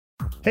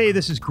Hey,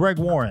 this is Greg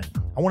Warren.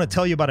 I want to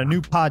tell you about a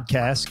new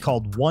podcast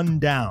called One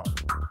Down.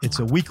 It's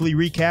a weekly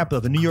recap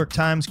of the New York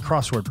Times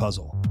crossword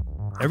puzzle.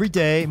 Every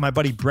day, my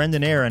buddy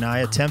Brendan Eyre and I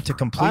attempt to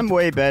complete... I'm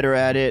way better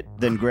at it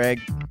than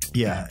Greg.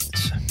 Yeah,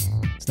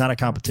 it's not a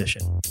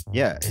competition.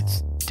 Yeah,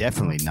 it's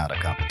definitely not a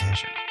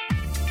competition.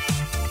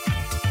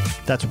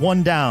 That's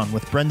One Down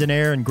with Brendan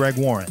Eyre and Greg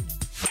Warren.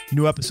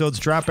 New episodes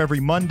drop every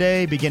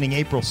Monday beginning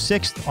April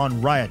 6th on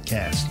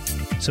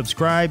Riotcast.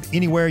 Subscribe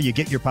anywhere you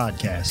get your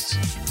podcasts.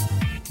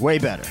 Way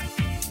better.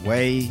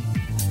 Way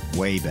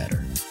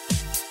better.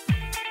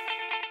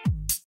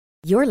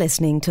 You're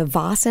listening to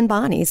Voss and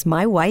Bonnie's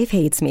My Wife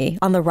Hates Me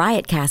on the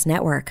Riotcast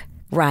Network.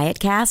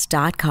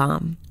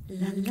 Riotcast.com.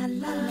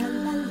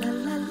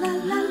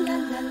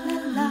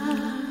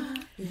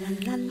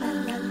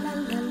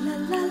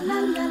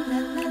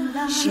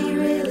 She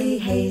really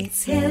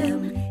hates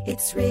him,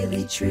 it's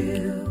really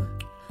true.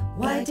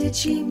 Why did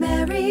she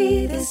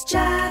marry this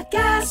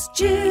jackass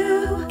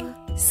Jew?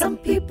 Some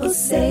people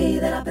say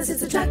that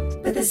opposites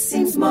attract, but this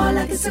seems more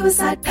like a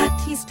suicide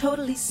pact. He's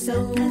totally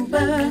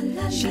sober,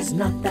 she's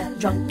not that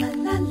drunk.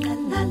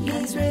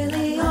 He's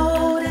really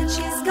old and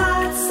she's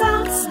got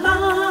some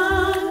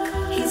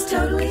spunk. He's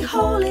totally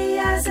holy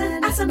as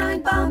an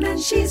asinine bomb, and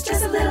she's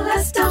just a little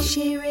less dumb.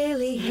 She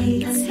really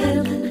hates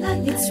him,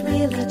 it's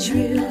really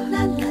true.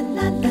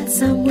 But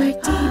somewhere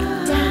deep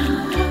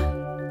down,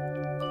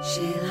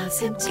 she loves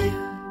him too.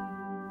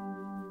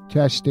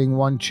 Testing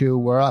 1 2.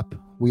 We're up.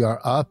 We are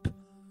up.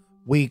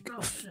 Week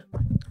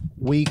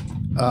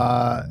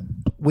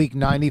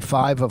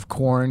 95 of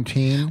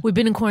quarantine. We've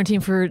been in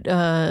quarantine for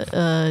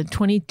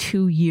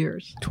 22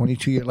 years.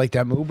 22 years. Like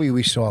that movie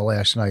we saw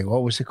last night.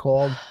 What was it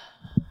called?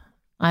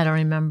 I don't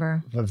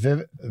remember.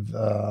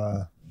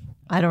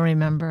 I don't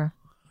remember.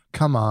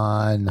 Come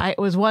on. It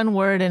was one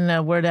word and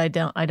a word I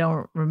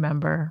don't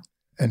remember.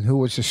 And who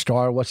was the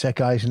star? What's that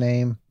guy's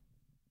name?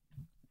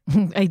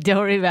 I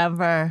don't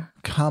remember.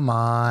 Come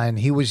on.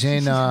 He was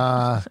in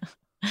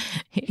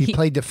he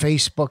played the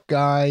Facebook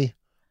guy.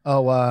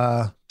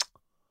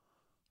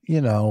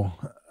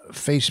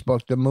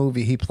 Facebook, the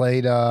movie. He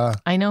played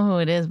I know who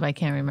it is, but I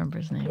can't remember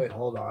his name. Wait,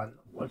 hold on.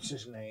 What's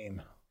his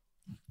name?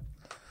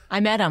 I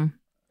met him.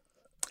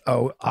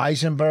 Oh,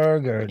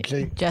 Eisenberg or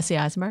Jesse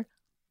Eisenberg?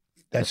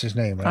 That's his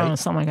name, right? I don't know,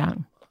 something like that.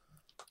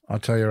 I'll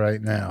tell you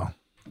right now.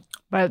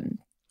 But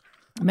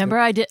remember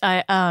I did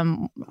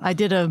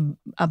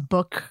a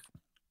book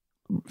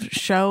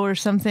show or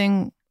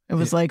something. It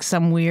was like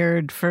some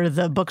weird for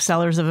the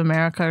Booksellers of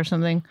America or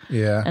something.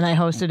 Yeah. And I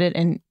hosted it,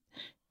 and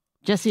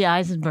Jesse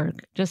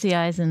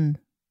Eisen.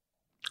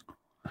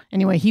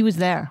 Anyway, he was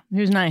there. He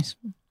was nice.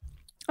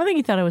 I think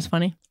he thought it was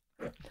funny.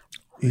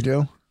 You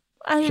do?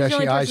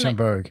 Jesse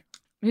Eisenberg.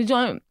 Is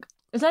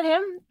that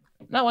him?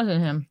 That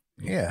wasn't him.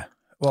 Yeah.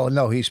 Well,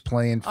 no, he's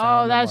playing.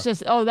 That's the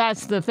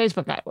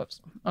Facebook guy. Whoops.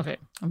 Okay,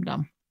 I'm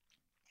dumb.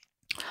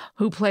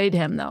 Who played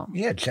him though?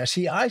 Yeah,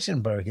 Jesse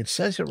Eisenberg. It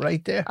says it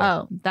right there.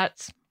 Oh,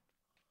 that's.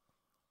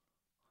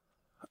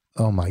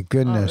 Oh my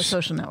goodness. The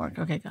Social Network.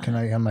 Okay, got Can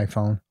I have my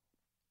phone?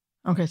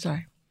 Okay,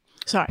 sorry.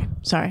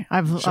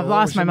 I've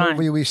lost my mind.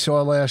 Movie we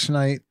saw last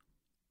night.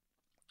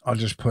 I'll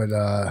just put.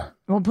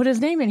 Well, put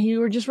his name in. You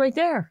were just right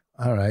there.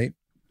 All right,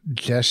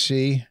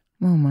 Jesse.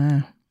 Oh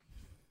my.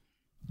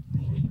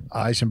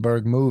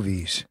 Eisenberg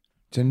movies.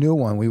 It's a new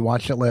one. We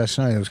watched it last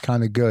night. It was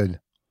kind of good.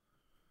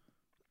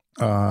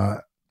 I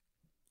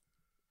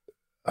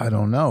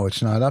don't know.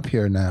 It's not up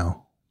here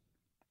now.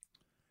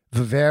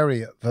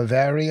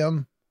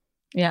 Vivarium.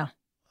 Yeah.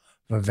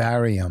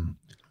 Vivarium.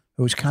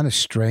 It was kind of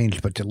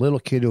strange, but the little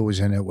kid who was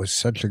in it was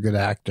such a good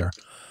actor.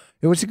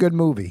 It was a good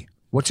movie.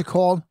 What's it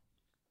called?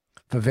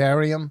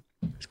 Vivarium.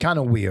 It's kind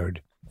of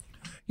weird.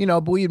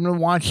 But we've been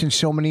watching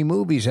so many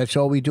movies. That's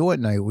all we do at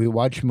night. We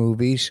watch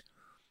movies,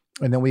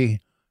 and then we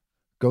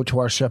go to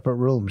our separate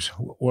rooms.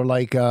 We're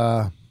like,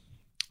 all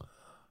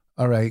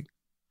right,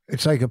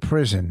 it's like a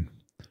prison.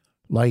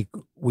 Like,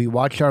 we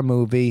watch our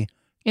movie.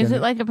 Is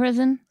it like a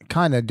prison?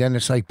 Kind of. Then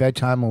it's like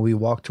bedtime when we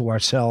walk to our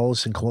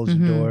cells and close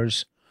the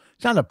doors.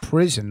 It's not a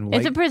prison.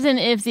 It's a prison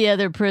if the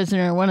other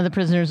prisoner, one of the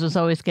prisoners, was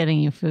always getting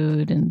you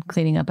food and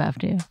cleaning up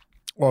after you.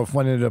 Or if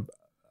one of the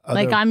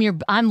like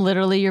I'm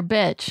literally your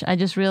bitch. I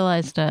just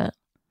realized it.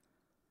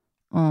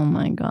 Oh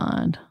my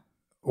God.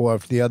 Or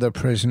if the other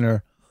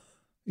prisoner,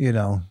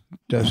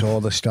 does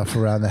all the stuff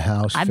around the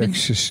house,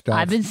 fixes stuff.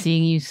 I've been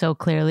seeing you so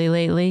clearly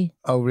lately.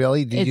 Oh,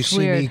 really? Did you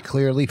see me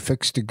clearly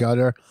fix the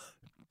gutter,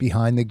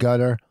 behind the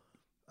gutter?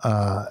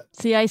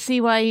 See, I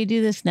see why you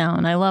do this now,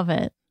 and I love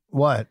it.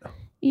 What?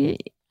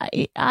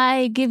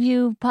 I give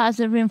you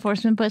positive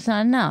reinforcement, but it's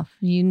not enough.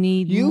 You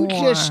need more. You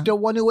just the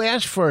one who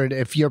asked for it.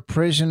 If your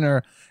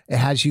prisoner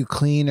has you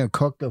clean or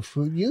cook the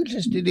food, you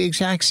just did the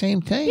exact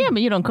same thing. Yeah,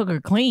 but you don't cook or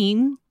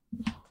clean.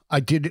 I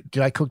did.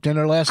 Did I cook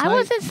dinner last night? I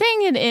wasn't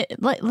saying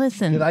it.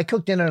 Listen. Did I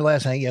cook dinner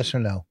last night? Yes or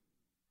no?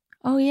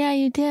 Oh yeah,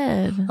 you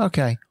did.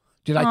 Okay.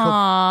 Did I cook?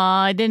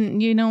 I didn't.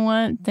 You know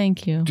what?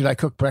 Thank you. Did I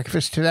cook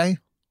breakfast today?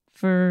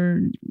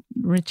 For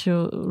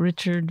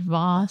Richard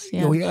Voss.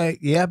 Yeah. Oh,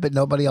 yeah, but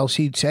nobody else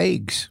eats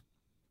eggs.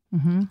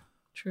 Mm-hmm.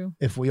 true.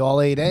 If we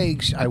all ate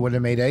eggs, I would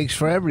have made eggs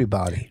for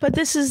everybody. But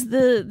this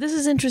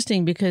is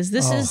interesting because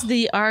this is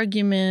the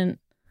argument.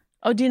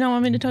 Oh, do you not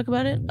want me to talk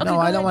about it? Okay, No,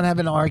 I don't want to have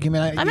an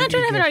argument. I'm not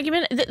trying to have an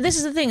argument. This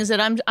is the thing: is that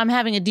I'm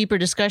having a deeper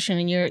discussion,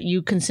 and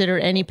you consider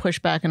any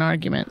pushback an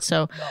argument.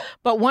 So,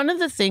 but one of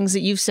the things that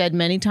you've said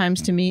many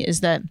times to me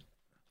is that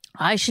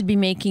I should be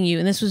making you,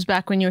 and this was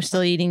back when you were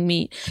still eating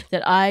meat,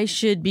 that I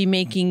should be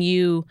making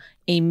you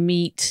a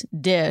meat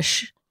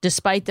dish,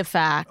 despite the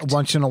fact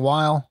Once in a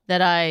while.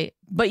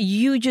 but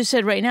you just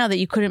said right now that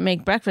you couldn't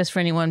make breakfast for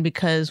anyone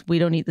because we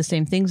don't eat the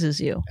same things as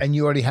you. And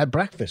you already had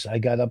breakfast. I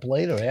got up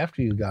later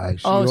after you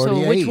guys. Oh, You so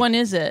already which ate. one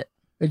is it?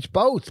 It's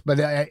both. But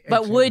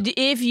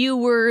If you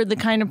were the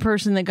kind of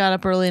person that got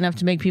up early enough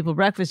to make people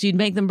breakfast, you'd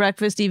make them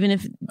breakfast even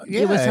if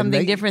it was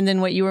something different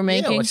than what you were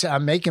making?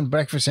 I'm making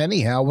breakfast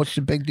anyhow. What's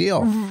the big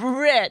deal?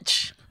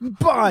 Rich.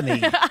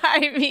 Bonnie.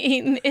 I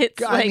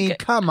mean,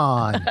 come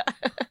on.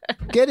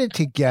 Get it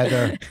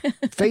together.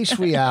 Face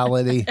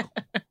reality.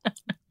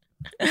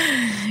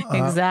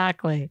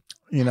 Exactly.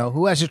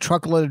 Who has a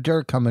truckload of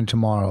dirt coming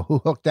tomorrow? Who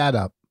hooked that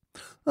up?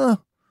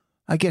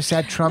 I guess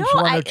that trumps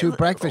one or two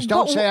breakfasts.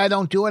 Don't say I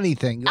don't do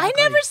anything. I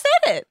never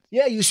said it.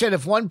 Yeah, you said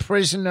if one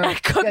prisoner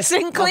cooks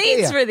and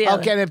cleans for the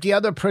other. Okay, if the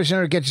other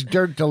prisoner gets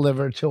dirt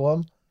delivered to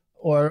him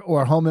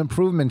or home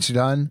improvements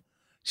done,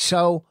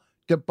 so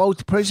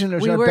both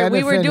prisoners are benefiting.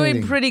 We were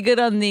doing pretty good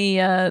on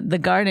the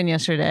garden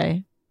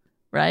yesterday,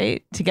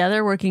 right?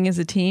 Together, working as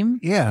a team.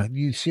 Yeah,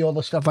 you see all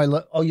the stuff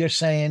you're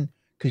saying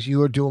because you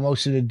were doing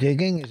most of the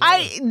digging?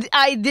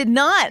 I did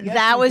not. Yes,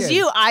 that was did.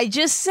 you. I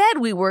just said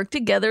we worked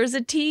together as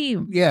a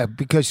team. Yeah,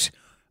 because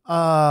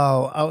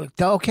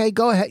okay,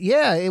 go ahead.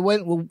 Yeah, it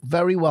went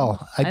very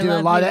well. I did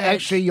a lot of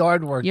extra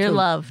yard work. You're too.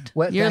 loved.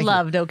 Well, You're thank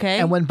loved, you. okay?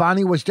 And when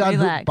Bonnie was done,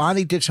 Relax.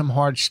 Bonnie did some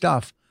hard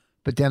stuff,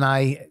 but then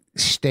I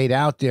stayed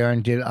out there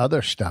and did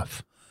other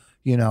stuff.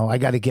 I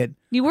got to get.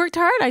 You worked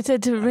hard. I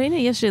said to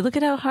Raina yesterday, look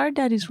at how hard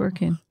Daddy's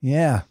working.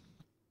 Yeah,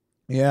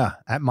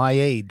 at my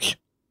age.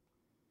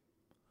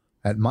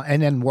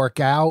 And then work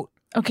out.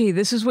 Okay,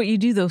 this is what you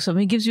do, though.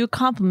 Somebody gives you a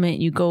compliment,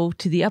 you go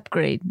to the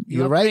upgrade. You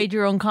You're upgrade right.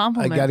 your own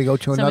compliment. I got to go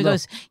to Somebody another.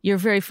 goes, you're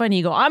very funny.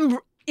 You go, I'm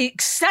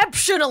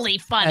exceptionally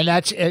funny. And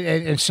that's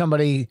and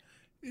somebody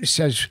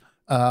says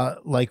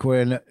like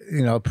we're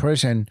in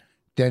prison.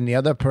 Then the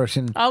other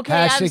person Okay,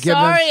 has to I'm give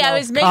sorry. I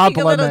themselves was making a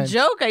little compliments.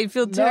 joke. I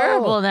feel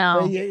terrible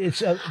now.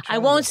 It's I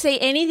won't say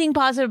anything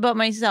positive about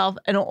myself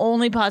and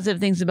only positive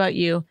things about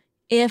you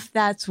if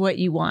that's what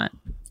you want.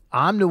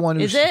 I'm the one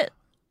who's. Is it?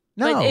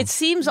 No. But it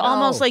seems no.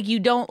 almost like you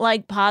don't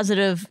like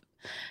positive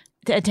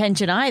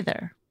attention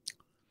either.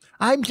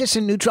 I'm just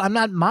a neutral. I'm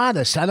not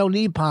modest. I don't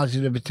need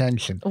positive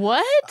attention.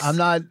 What? I'm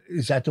not.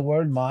 Is that the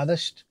word,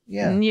 modest?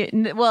 Yeah.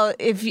 Well,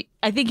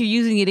 I think you're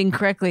using it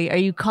incorrectly. Are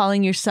you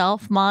calling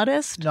yourself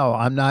modest? No,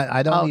 I'm not.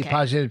 I don't need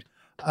positive.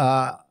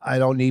 I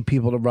don't need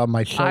people to rub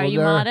my shoulder. Are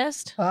you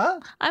modest? Huh?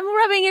 I'm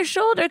rubbing your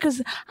shoulder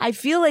because I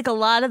feel like a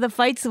lot of the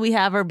fights that we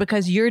have are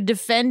because you're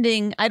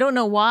defending. I don't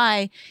know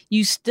why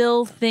you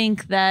still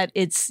think that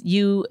it's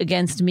you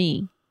against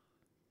me.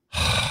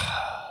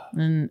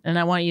 And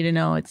I want you to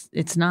know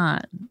it's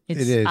not. It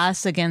is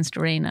us against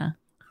Raina.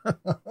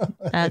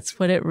 That's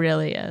what it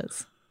really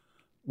is.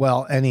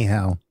 Well,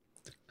 anyhow.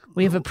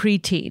 We have a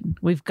preteen.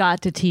 We've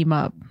got to team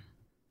up.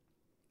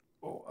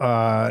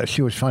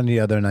 She was fun the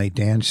other night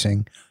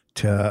dancing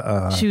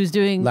to she was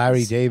doing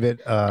Larry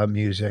David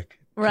music.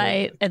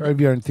 Right.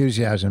 Curb Your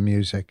Enthusiasm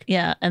music.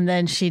 Yeah. And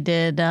then she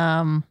did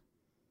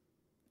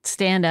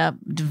stand up,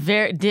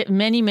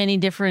 many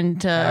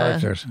different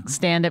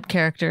stand up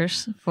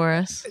characters for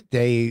us.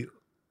 They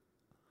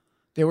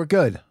were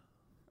good.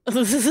 They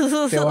were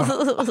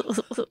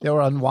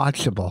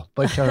unwatchable,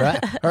 but her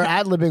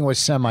ad-libbing was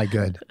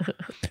semi-good.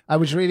 I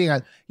was reading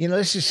on,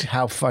 this is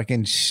how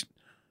fucking,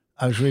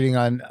 I was reading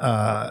on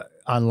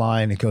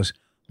online. It goes,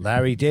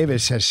 Larry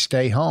David says,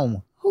 stay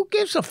home. Who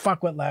gives a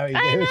fuck what Larry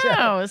David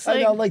says?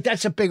 I know,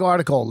 that's a big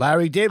article.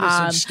 Larry David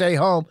said, stay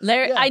home.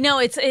 I know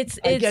it's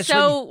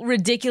so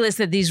ridiculous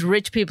that these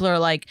rich people are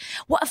like,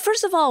 well,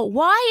 first of all,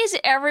 why is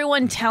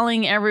everyone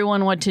telling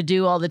everyone what to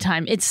do all the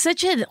time? It's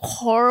such a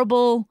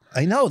horrible.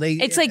 I know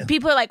it's like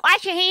people are like,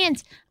 wash your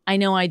hands. I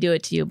know I do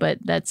it to you, but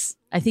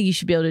I think you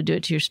should be able to do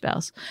it to your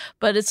spouse.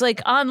 But it's like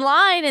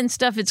online and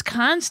stuff. It's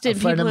constant. A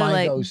friend people of mine are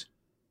like, goes,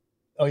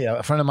 oh yeah,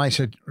 a friend of mine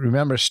said,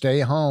 remember, stay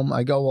home.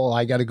 I go, well,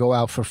 I got to go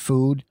out for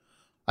food.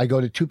 I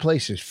go to two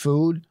places,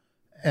 food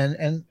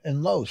and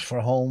Lowe's for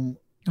home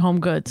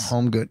goods.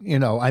 Home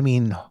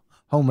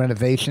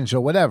renovations or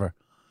whatever.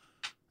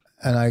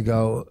 And I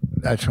go,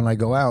 that's when I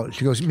go out.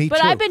 She goes, me too.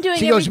 But I've been doing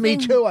She goes, me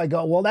too. I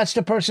go, well, that's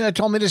the person that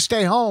told me to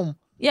stay home.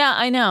 Yeah,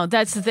 I know.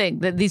 That's the thing.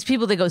 That these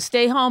people, they go,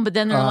 stay home, but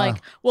then they're like,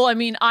 well, I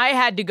mean, I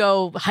had to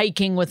go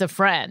hiking with a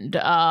friend.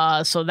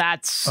 So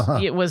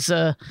it was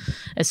a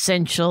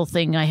essential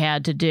thing I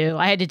had to do.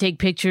 I had to take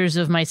pictures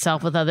of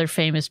myself with other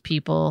famous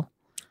people.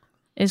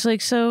 It's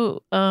like,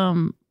 so,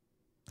 I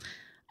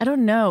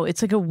don't know.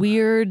 It's like a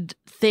weird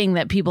thing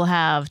that people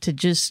have to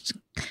just,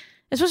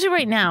 especially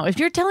right now. If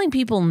you're telling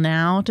people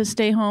now to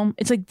stay home,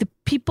 it's like the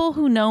people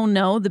who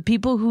know, the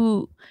people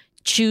who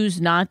choose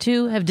not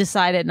to have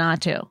decided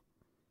not to.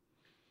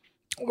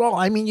 Well,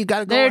 I mean, you got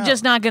to go They're out.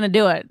 just not going to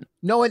do it.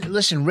 No,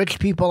 listen, rich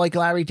people like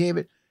Larry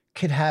David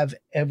could have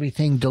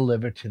everything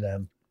delivered to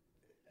them.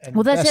 And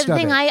Well, that's best the of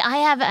thing. it- I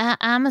have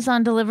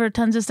Amazon deliver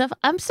tons of stuff.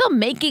 I'm still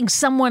making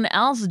someone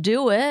else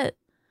do it.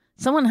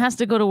 Someone has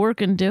to go to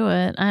work and do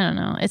it. I don't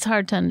know. It's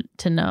hard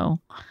to know.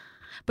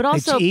 But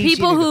It's also, easy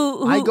people to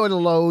who I go to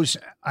Lowe's.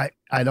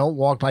 I don't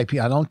walk by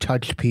people. I don't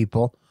touch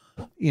people.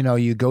 You know,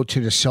 you go to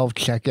the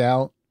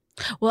self-checkout.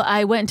 Well,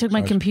 I went and took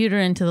my computer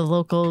into the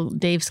local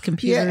Dave's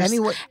Computers. Yeah,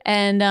 anyway.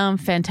 And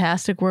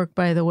fantastic work,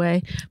 by the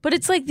way. But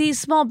it's like these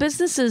small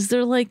businesses,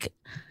 they're like,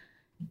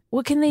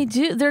 what can they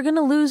do? They're going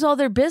to lose all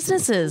their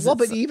businesses. Well,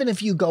 but even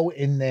if you go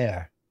in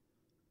there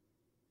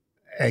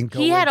and go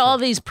He had into- all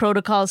these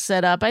protocols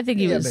set up. I think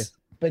he Yeah, was.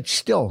 but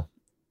still,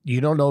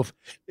 you don't know if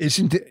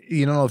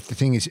you don't know if the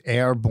thing is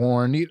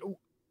airborne,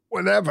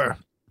 whatever.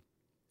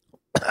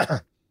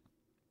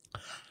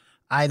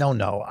 I don't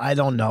know.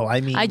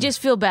 I mean, I just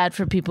feel bad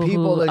for people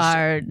People who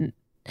are- are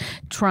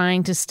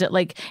trying to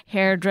like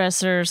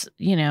hairdressers,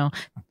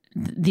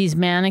 these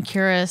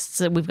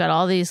manicurists. We've got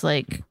all these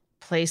like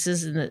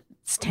places in the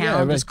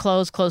town right. just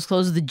closed.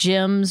 The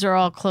gyms are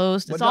all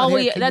closed. What It's about all hair?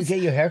 we. Can That's. you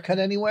get your hair cut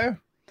anywhere?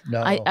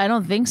 No, I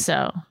don't think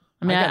so.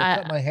 I mean,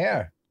 gotta cut my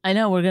hair. I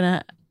know we're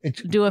gonna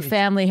It's do a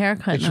family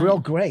haircut. It's night. real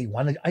gray.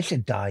 I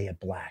should dye it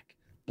black.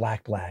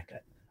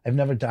 I've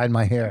never dyed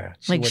my hair.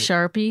 like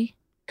Sharpie.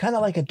 Kind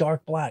of like a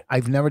dark black.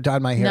 I've never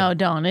dyed my hair. No,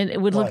 don't.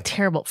 It would Why? look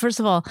terrible. First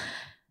of all,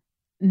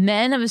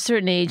 men of a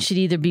certain age should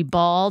either be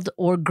bald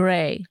or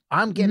gray.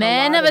 I'm getting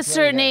Men a lot of a gray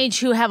certain hair. age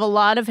who have a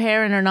lot of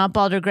hair and are not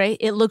bald or gray,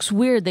 it looks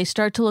weird. They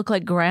start to look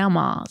like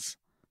grandmas.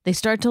 They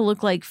start to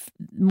look like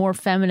more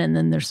feminine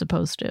than they're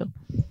supposed to.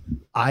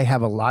 I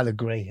have a lot of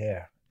gray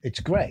hair. It's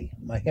gray.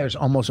 My hair's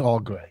almost all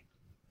gray.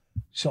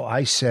 So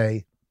I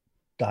say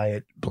dye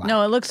it black.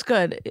 No, it looks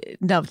good.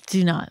 No,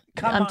 do not.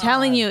 I'm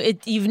telling you,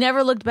 you've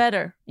never looked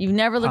better. You've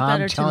never looked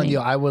better I'm to telling me. you,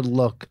 I would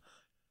look.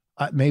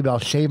 Maybe I'll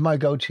shave my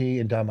goatee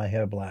and dye my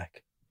hair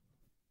black.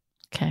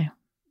 Okay.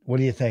 What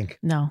do you think?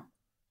 No.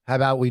 How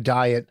about we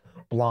dye it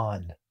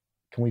blonde?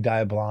 Can we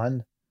dye it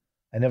blonde?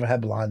 I never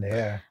had blonde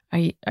hair.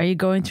 Are you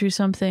going through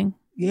something?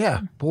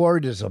 Yeah,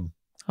 boredom.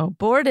 Oh,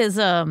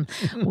 boredism.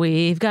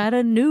 We've got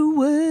a new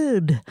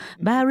word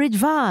by Rich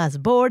Voss.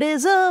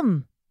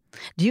 Boredism.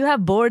 Do you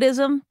have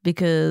boredism?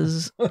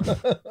 Because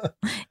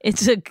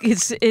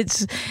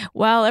it's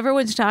while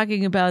everyone's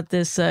talking about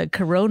this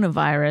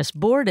coronavirus,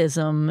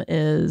 boredism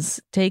is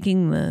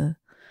taking the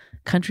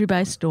country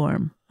by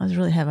storm. I was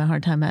really having a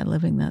hard time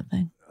living that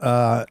thing.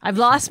 I've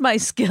lost my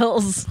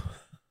skills.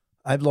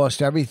 I've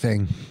lost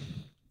everything.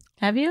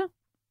 Have you?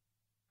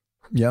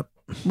 Yep.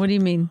 What do you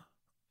mean?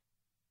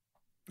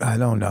 I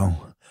don't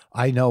know.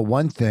 I know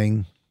one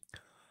thing.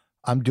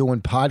 I'm doing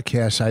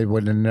podcasts I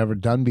would have never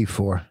done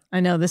before.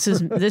 I know this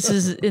is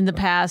in the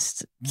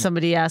past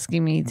somebody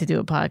asking me to do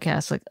a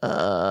podcast like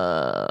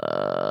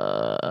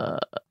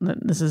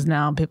this is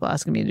now people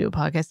asking me to do a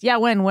podcast. Yeah,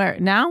 when, where?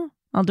 Now?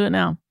 I'll do it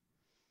now.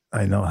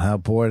 I know. How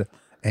bored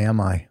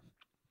am I?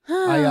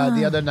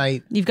 The other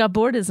night, You've got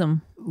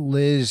boredism.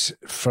 Liz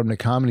from the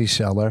Comedy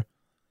Cellar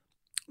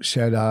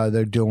said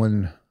they're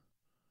doing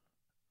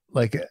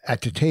like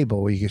at the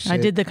table where you can sit. I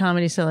did the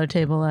Comedy Cellar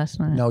table last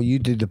night. No, you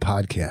did the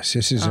podcast.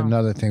 This is Oh.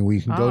 another thing.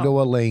 We can go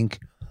to a link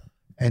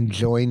and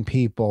join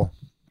people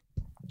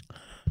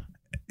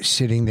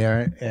sitting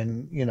there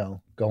and,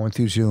 going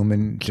through Zoom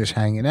and just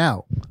hanging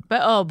out.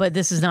 But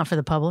this is not for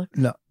the public.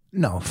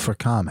 No, for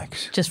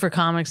comics. Just for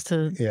comics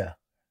to. Yeah,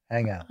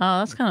 hang out.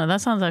 Oh,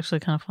 that sounds actually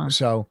kind of fun.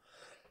 So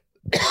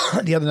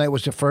the other night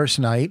was the first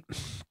night.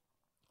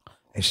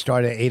 It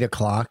started at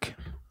 8:00.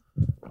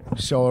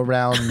 So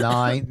around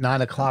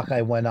 9 o'clock,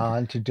 I went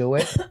on to do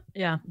it.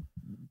 Yeah.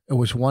 It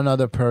was one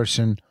other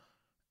person.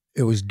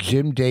 It was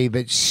Jim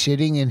David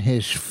sitting in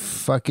his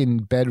fucking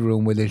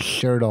bedroom with his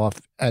shirt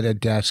off at a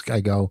desk. I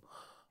go,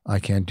 I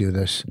can't do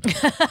this.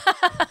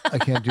 I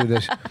can't do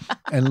this.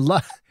 And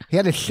he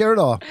had his shirt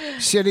off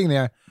sitting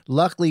there.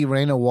 Luckily,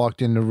 Raina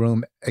walked in the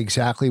room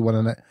exactly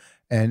when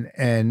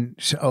and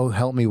so, oh,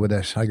 help me with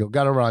this. I go,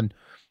 gotta run.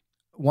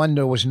 One,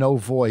 there was no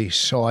voice,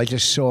 so I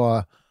just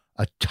saw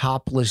a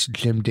topless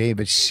Jim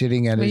David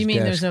sitting at What do his you mean?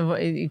 desk. There's no.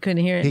 You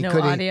couldn't hear it. He No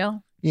couldn't-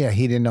 audio. Yeah,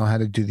 he didn't know how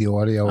to do the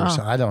audio or Oh.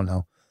 something. I don't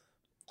know.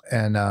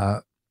 And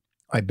I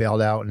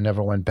bailed out and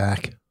never went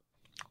back.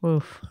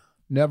 Oof.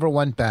 Never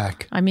went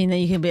back. I mean, that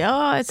you can be. Oh,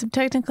 I had some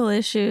technical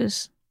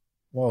issues,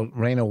 Well,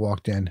 Raina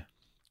walked in.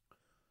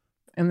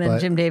 and then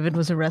But- Jim David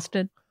was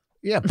arrested.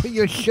 Yeah, put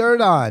your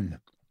shirt on.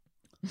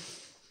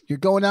 You're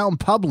going out in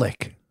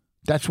public.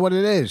 That's what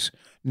it is.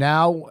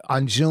 Now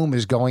on Zoom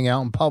is going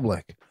out in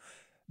public.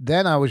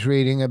 Then I was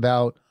reading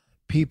about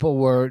people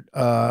were,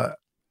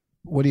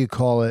 what do you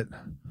call it?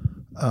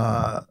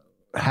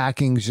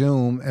 Hacking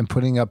Zoom and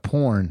putting up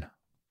porn.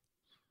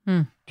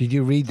 Hmm. Did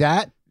you read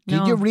that? Did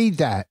No. you read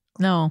that?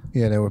 No.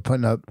 Yeah, they were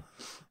putting up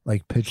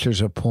like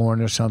pictures of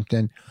porn or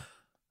something.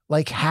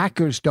 Like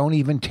hackers don't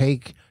even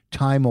take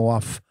time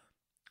off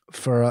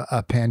for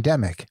a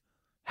pandemic.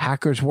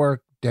 Hackers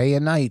work day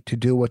and night to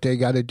do what they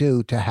got to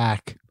do to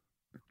hack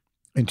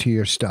into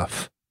your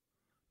stuff.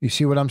 You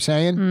see what I'm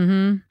saying?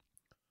 Mm-hmm.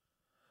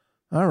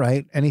 All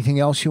right. Anything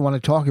else you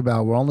want to talk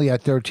about? We're only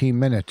at 13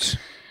 minutes.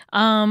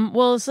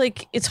 Well, it's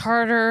like it's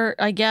harder,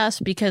 I guess,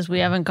 because we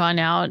haven't gone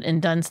out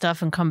and done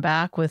stuff and come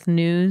back with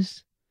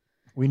news.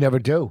 We never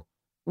do.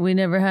 We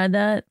never had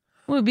that.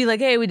 We'd be like,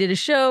 hey, we did a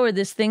show or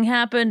this thing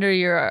happened or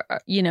you're,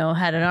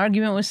 had an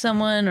argument with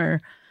someone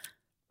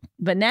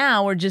but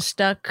now we're just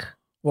stuck.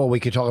 Well, we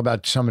could talk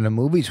about some of the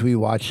movies we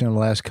watched in the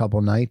last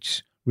couple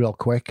nights real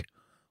quick.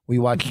 We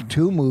watched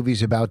 2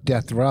 movies about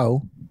death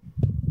row.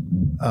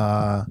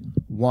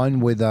 One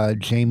with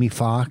Jamie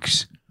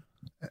Foxx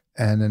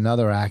and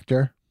another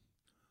actor,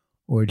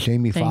 where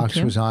Jamie Foxx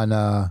was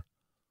on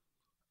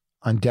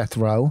death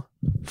row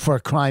for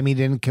a crime he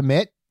didn't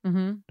commit.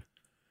 Mm-hmm.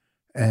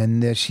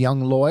 And this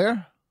young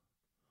lawyer,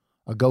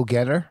 a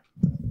go-getter,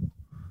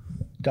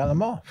 got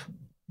him off.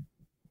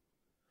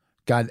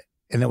 And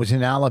it was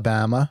in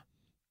Alabama.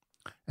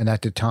 And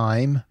at the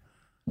time,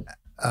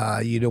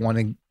 you don't want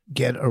to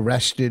get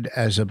arrested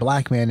as a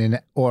black man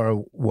or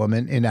a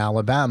woman in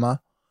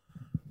Alabama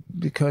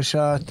because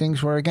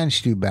things were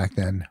against you back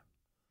then.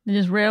 They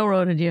just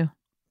railroaded you.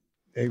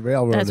 They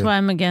railroaded. That's why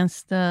I'm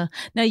against. Now,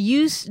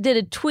 you did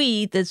a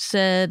tweet that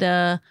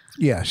said...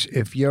 yes,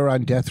 if you're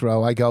on death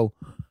row, I go,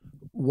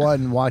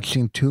 one,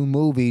 watching 2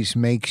 movies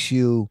makes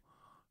you...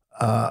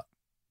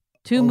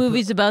 2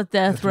 movies about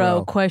death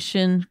row.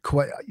 Question.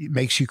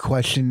 Makes you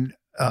question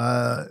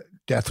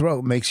death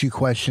row. Makes you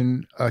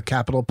question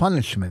capital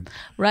punishment.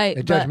 Right.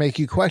 It does make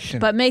you question.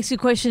 But makes you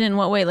question in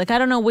what way? Like, I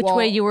don't know which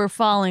way you were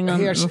falling on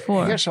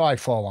before. Here's how I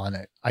fall on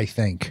it, I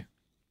think.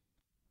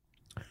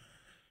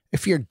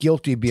 If you're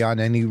guilty beyond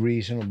any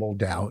reasonable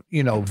doubt,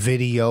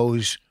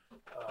 videos.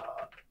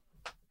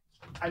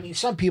 I mean,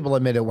 some people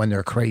admit it when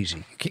they're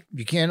crazy.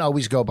 You can't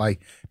always go by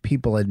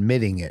people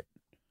admitting it.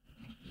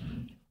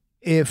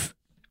 If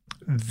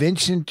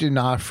Vincent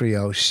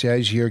D'Onofrio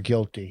says you're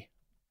guilty,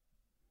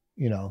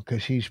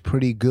 because he's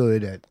pretty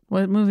good at...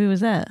 What movie was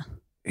that?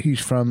 He's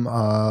from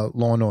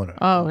Law and Order.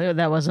 Oh,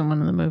 that wasn't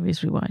one of the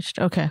movies we watched.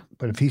 Okay.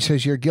 But if he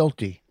says you're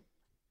guilty,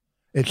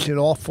 it should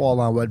all fall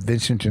on what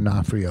Vincent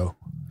D'Onofrio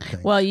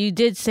thinks. Well, you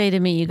did say to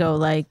me, you go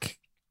like...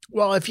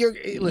 Well, if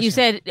listen, you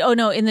said, oh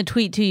no, in the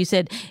tweet too, you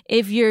said,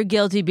 if you're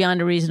guilty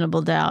beyond a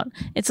reasonable doubt.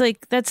 It's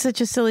like, that's such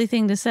a silly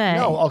thing to say.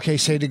 No, okay,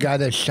 say the guy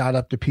that shot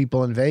up the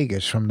people in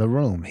Vegas from the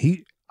room.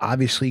 He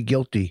obviously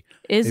guilty.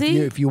 Is he?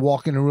 If you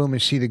walk in a room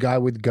and see the guy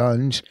with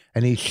guns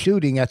and he's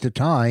shooting at the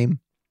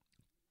time,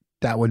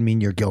 that would mean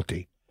you're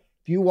guilty.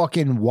 If you walk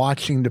in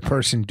watching the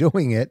person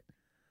doing it.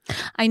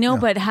 I know,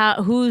 but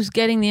who's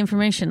getting the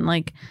information?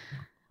 Like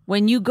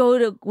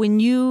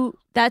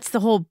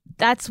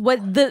that's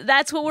what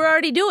we're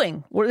already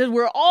doing.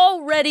 We're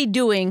already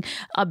doing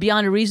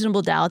beyond a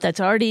reasonable doubt. That's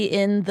already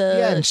in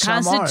the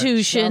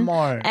Constitution. Some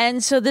aren't.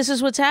 And so this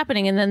is what's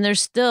happening. And then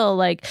there's still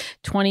like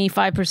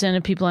 25%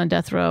 of people on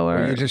death row.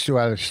 Or you just do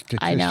out of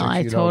statistics. I know.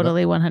 I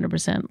totally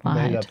 100%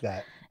 lied. Made up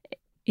that.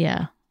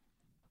 Yeah.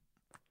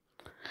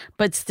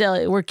 But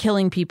still, we're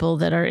killing people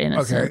that are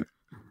innocent. Okay.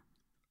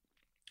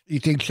 You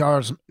think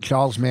Charles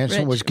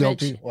Manson was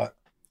guilty? What?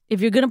 If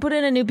you're going to put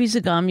in a new piece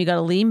of gum, you got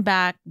to lean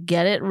back,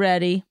 get it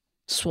ready,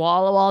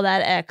 swallow all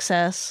that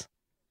excess,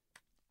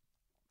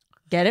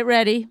 get it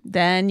ready,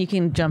 then you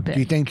can jump in. Do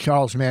you think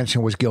Charles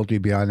Manson was guilty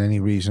beyond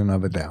any reason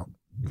of a doubt?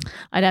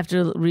 I'd have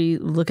to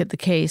look at the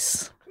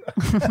case.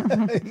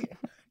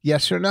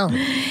 Yes or no?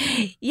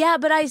 Yeah,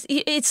 but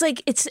it's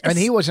like it's. And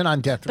he wasn't on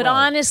death row. But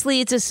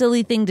honestly, it's a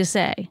silly thing to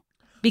say.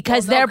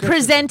 Because they're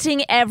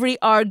presenting every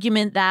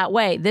argument that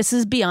way. This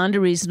is beyond a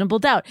reasonable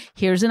doubt.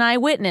 Here's an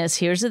eyewitness.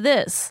 Here's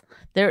this.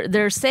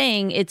 They're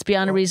saying it's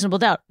beyond a reasonable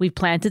doubt. We've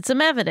planted some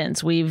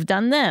evidence. We've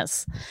done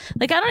this.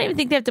 Like, I don't even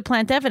think they have to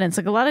plant evidence.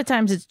 Like, a lot of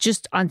times it's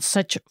just on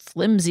such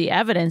flimsy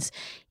evidence,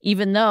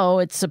 even though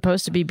it's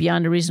supposed to be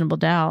beyond a reasonable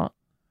doubt.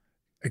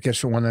 I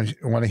guess I want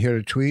to hear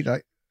the tweet.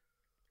 Not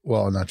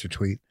the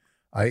tweet.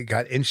 I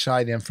got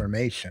inside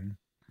information.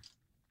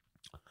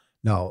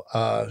 No,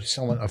 a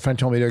friend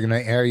told me they're going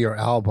to air your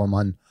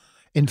album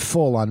in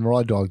full on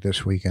Raw Dog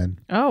this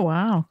weekend. Oh,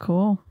 wow.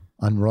 Cool.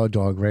 On Raw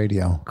Dog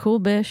Radio. Cool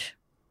bish.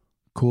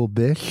 Cool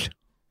bitch.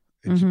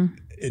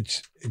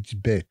 It's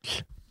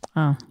bitch.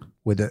 Oh.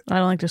 With it. I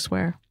don't like to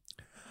swear.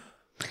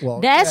 Well,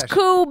 that's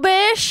cool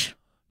bish.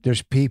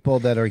 There's people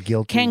that are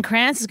guilty. Ken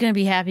Krantz is going to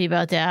be happy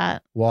about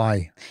that.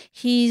 Why?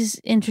 He's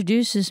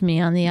introduces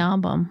me on the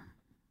album.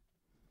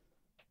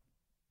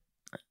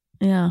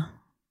 Yeah.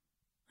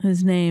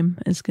 His name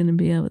is going to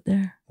be out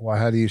there. Well,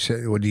 how do you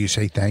say? What do you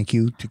say? Thank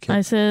you to Ken?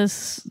 I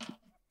says,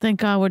 thank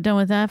God we're done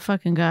with that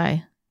fucking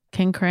guy,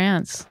 Ken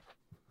Krantz.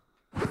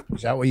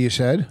 Is that what you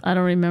said? I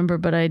don't remember,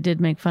 but I did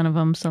make fun of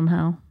him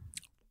somehow.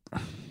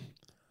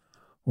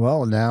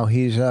 Well, now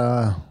he's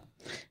now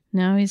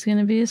he's going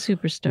to be a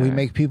superstar. We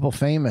make people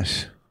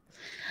famous.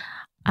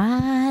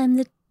 I'm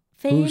the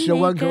fame Who's the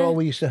one maker. girl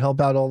we used to help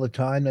out all the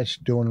time? That's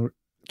doing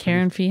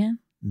Karen Fian.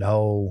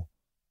 No,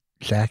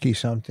 Jackie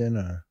something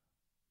or.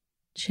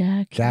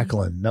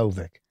 Jacqueline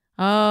Novick.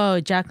 Oh,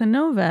 Jacqueline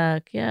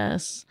Novak.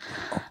 Yes.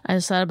 I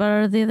just thought about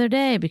her the other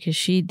day because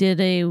she did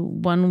a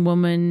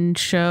one-woman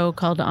show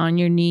called On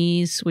Your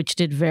Knees, which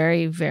did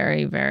very,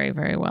 very, very,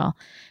 very well.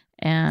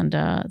 And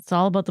it's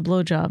all about the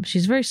blowjob.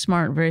 She's very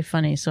smart, very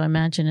funny. So I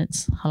imagine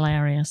it's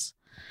hilarious.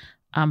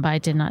 But I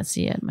did not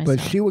see it myself.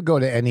 But she would go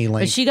to any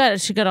length.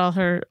 But she got all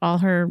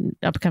her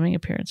upcoming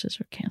appearances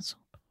were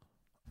canceled.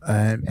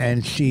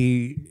 And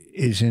she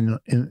is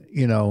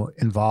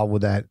involved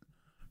with that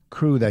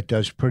crew that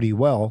does pretty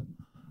well.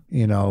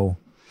 The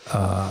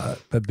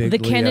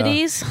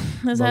Kennedys,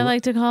 as I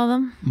like to call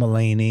them.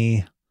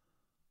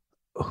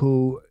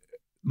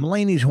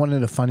 Mulaney's one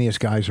of the funniest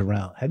guys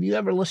around. Have you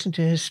ever listened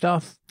to his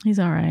stuff? He's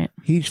all right.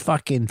 He's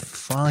fucking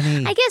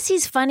funny. I guess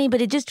he's funny,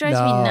 but it just drives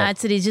me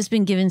nuts that he's just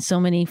been given so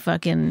many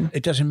fucking.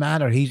 It doesn't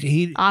matter.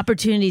 He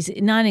opportunities,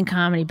 not in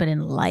comedy, but in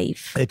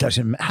life. It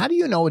doesn't. How do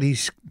you know what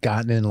he's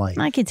gotten in life?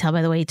 I can tell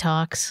by the way he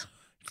talks.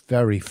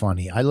 Very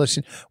funny.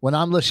 When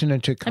I'm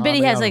listening to comedy. I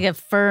bet he has like a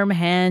firm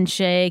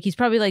handshake. He's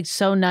probably like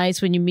so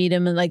nice when you meet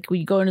him, and like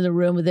when you go into the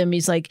room with him,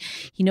 he's like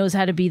he knows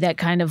how to be that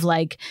kind of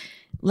like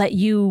let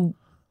you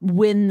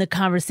win the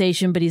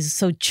conversation, but he's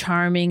so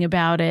charming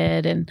about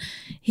it, and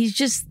he's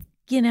just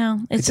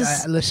it's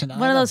just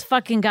one of those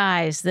fucking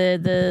guys.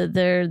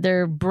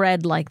 They're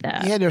bred like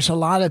that. Yeah, there's a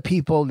lot of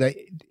people that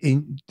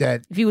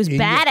if he was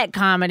bad at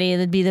comedy,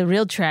 it'd be the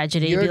real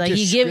tragedy. You'd be like,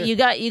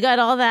 you got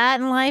all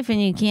that in life,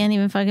 and you can't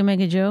even fucking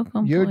make a joke.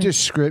 Your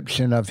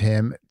description of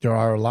him, there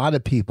are a lot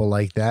of people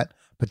like that,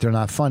 but they're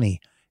not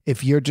funny.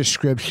 If your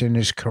description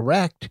is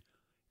correct.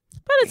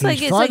 But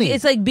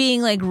it's like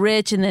being like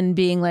rich and then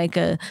being like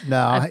a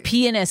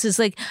pianist. It's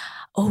like,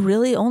 oh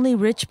really? Only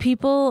rich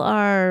people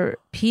are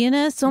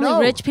pianists?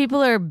 Only rich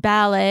people are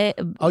ballet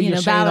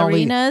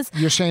ballerinas?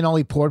 You're saying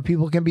only poor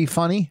people can be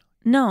funny?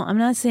 No, I'm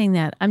not saying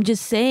that. I'm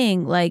just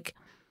saying like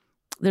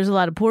there's a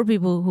lot of poor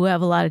people who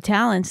have a lot of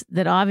talents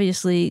that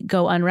obviously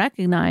go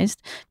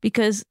unrecognized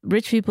because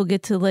rich people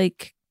get to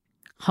like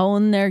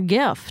hone their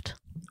gift.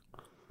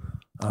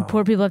 Oh.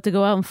 Poor people have to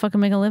go out and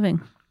fucking make a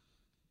living.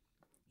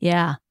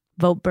 Yeah.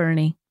 Vote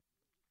Bernie.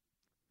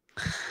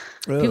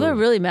 People are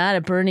really mad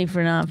at Bernie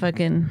for not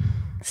fucking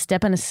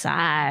stepping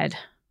aside.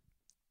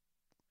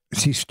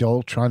 Is he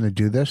still trying to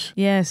do this?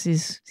 Yes,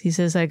 he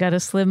says, I got a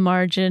slim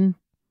margin.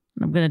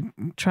 I'm going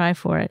to try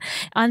for it.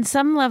 On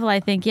some level,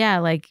 I think, yeah,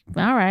 like,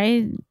 all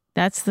right,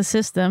 that's the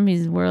system.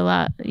 We're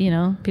allowed,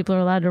 people are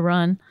allowed to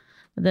run.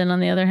 But then on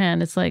the other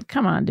hand, it's like,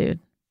 come on, dude.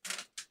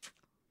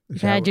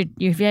 You've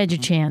had your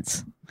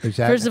chance.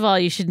 First of all,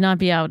 you should not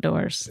be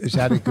outdoors. Is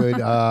that a good...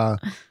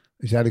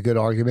 Is that a good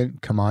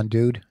argument? Come on,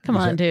 dude. Come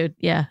on, dude.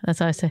 Yeah, that's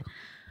how I say.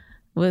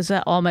 Was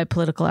that all my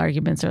political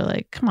arguments are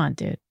like, come on,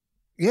 dude.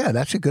 Yeah,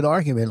 that's a good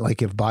argument.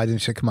 Like if Biden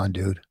said, come on,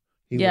 dude.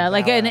 Yeah,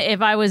 like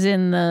if I was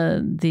in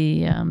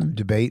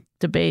the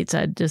debates,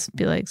 I'd just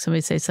be like,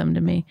 somebody say something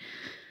to me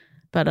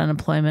about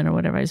unemployment or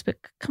whatever. I just be,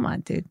 come on,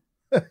 dude.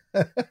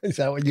 Is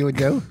that what you would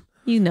do?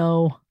 You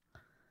know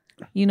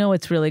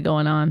what's really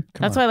going on.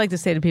 That's what I like to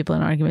say to people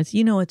in arguments.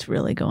 You know what's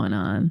really going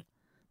on.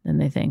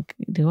 And they think,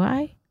 do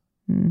I?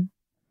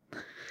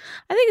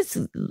 I think it's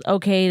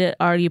okay to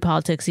argue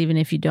politics even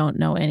if you don't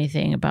know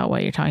anything about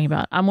what you're talking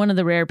about. I'm one of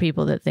the rare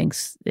people that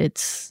thinks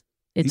it's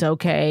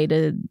okay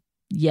to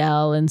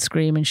yell and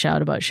scream and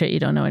shout about shit you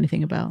don't know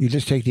anything about. You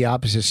just take the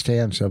opposite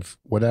stance of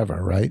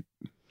whatever, right?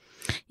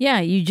 Yeah,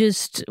 you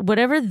just,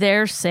 whatever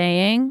they're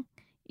saying,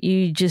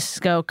 you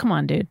just go, come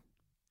on, dude.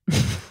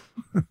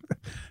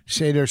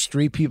 Say there's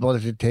 3 people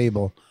at the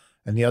table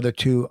and the other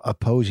 2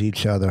 oppose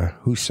each other.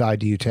 Whose side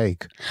do you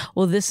take?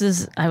 Well,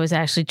 I was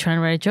actually trying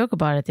to write a joke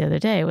about it the other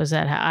day. It was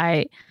that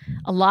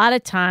a lot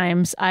of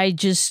times I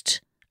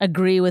just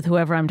agree with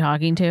whoever I'm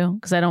talking to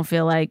because I don't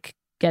feel like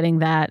getting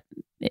that.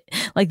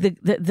 Like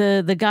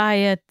the guy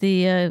at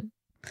when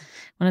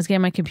I was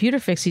getting my computer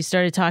fixed, he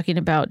started talking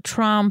about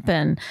Trump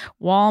and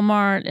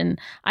Walmart, and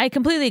I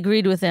completely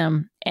agreed with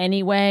him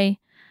anyway,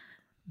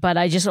 but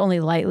I just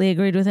only lightly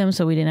agreed with him,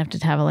 so we didn't have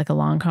to have a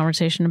long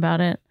conversation about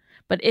it.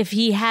 But if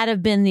he had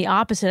have been the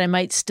opposite, I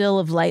might still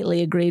have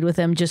lightly agreed with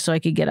him just so I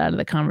could get out of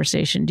the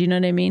conversation. Do you know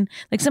what I mean?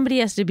 Like somebody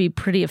has to be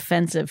pretty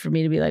offensive for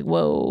me to be like,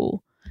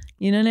 whoa.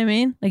 You know what I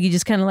mean? Like you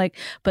just kind of like,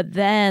 but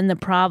then the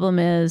problem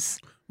is.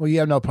 Well, you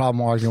have no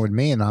problem arguing with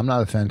me and I'm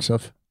not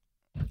offensive.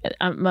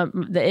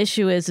 The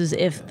issue is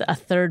if a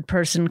third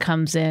person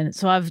comes in.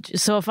 So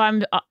if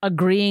I'm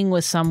agreeing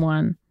with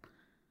someone,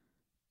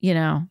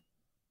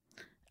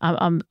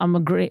 I'm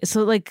agreeing.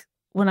 So like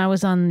when I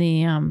was on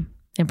the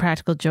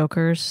Impractical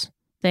Jokers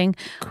thing.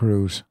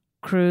 Cruise.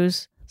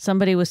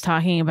 Somebody was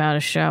talking about a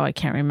show. I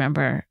can't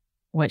remember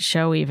what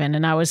show even.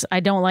 And I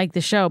don't like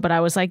the show, but I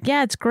was like,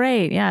 yeah, it's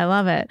great. Yeah, I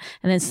love it.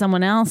 And then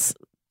someone else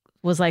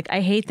was like, I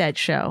hate that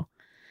show.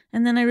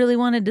 And then I really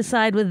wanted to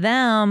side with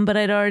them, but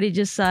I'd already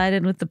just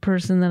sided with the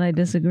person that I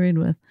disagreed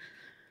with.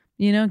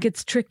 It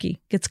gets tricky,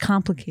 gets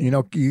complicated.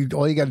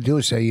 All you got to do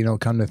is say,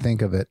 come to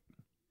think of it.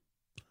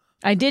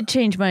 I did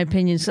change my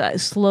opinion. So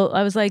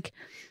I was like,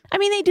 I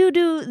mean, they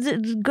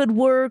do good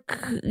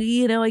work,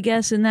 I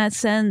guess in that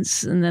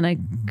sense. And then I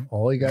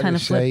all you got to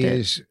say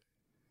is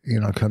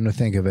come to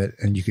think of it,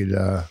 and you could.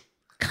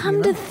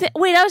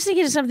 Wait, I was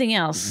thinking of something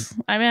else.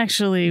 I'm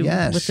actually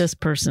Yes. with this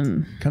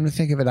person. Come to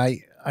think of it,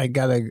 I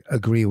gotta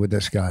agree with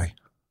this guy.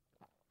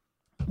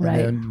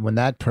 Right. And then when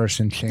that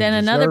person changes, Then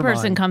another their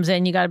person mind, comes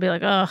in. You got to be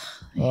like, oh,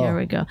 here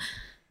we go.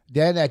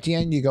 Then at the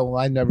end you go,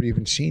 well, I've never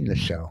even seen the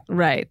show.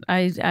 Right.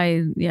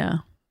 Yeah.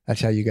 That's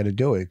how you got to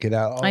do it. Get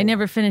out. I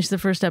never finished the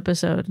first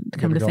episode.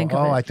 Come to go, think of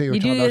oh, it, I thought you were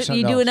talking about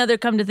something You do else. another.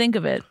 Come to think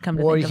of it. Come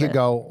to Or think you of could it.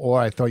 go,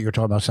 or I thought you were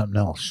talking about something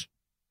else.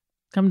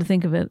 Come to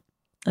think of it,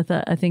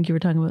 I think you were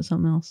talking about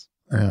something else.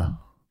 Yeah.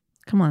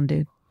 Come on,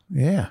 dude.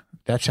 Yeah.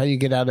 That's how you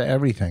get out of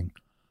everything.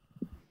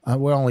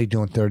 We're only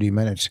doing 30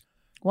 minutes.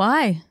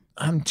 Why?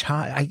 I'm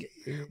tired.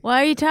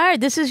 Why are you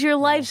tired? This is your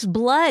life's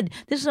blood.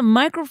 This is a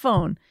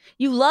microphone.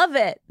 You love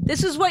it.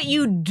 This is what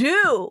you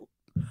do.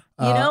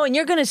 And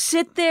you're going to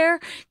sit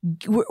there.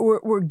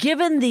 We're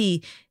given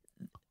the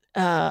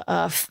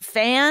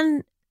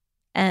fan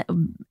at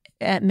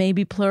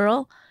maybe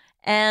plural,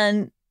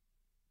 and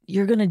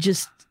you're going to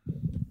just,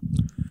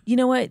 you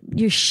know what?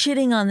 You're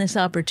shitting on this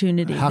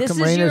opportunity. This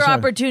is your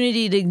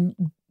opportunity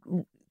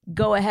to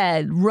go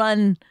ahead,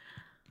 run.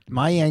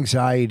 My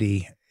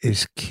anxiety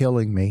is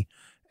killing me,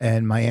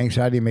 and my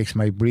anxiety makes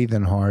my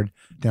breathing hard.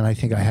 Then I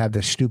think I have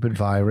this stupid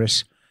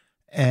virus,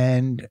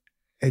 and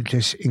it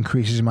just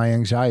increases my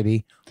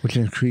anxiety, which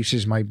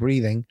increases my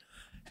breathing.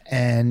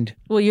 And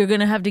well, you're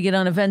going to have to get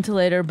on a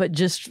ventilator, but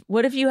just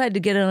what if you had to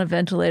get on a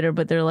ventilator,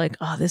 but they're like,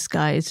 oh, this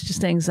guy, it's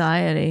just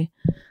anxiety.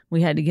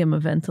 We had to give him a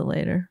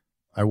ventilator.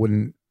 I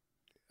wouldn't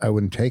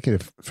take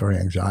it for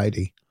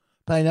anxiety,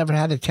 but I never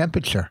had a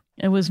temperature.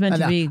 It was meant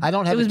to be. I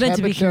don't have. It was meant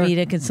to be temperature.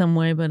 comedic in some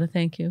way, but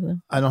thank you. Though.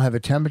 I don't have a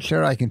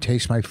temperature. I can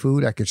taste my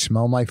food. I can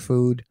smell my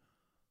food.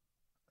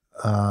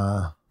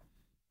 How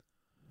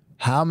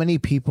many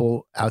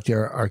people out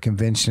there are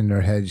convinced in their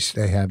heads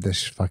they have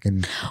this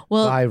fucking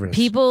virus?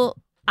 People,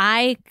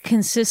 I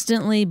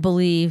consistently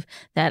believe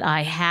that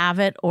I have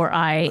it or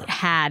I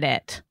had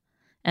it,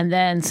 and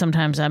then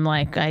sometimes I'm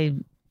like I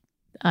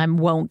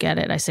won't get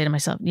it. I say to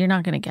myself, "You're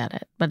not going to get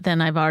it," but then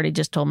I've already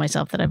just told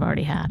myself that I've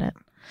already had it.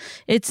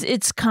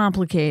 It's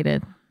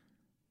complicated.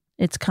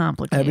 It's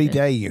complicated. Every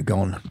day you're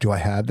going, do I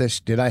have this?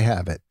 Did I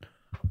have it?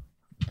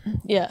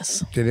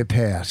 Yes. Did it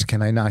pass?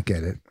 Can I not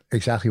get it?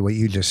 Exactly what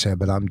you just said,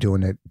 but I'm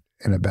doing it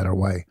in a better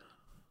way.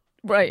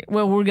 Right.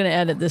 Well, we're going to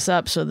edit this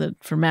up so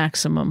that for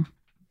maximum.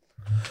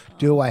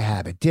 Do I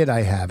have it? Did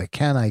I have it?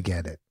 Can I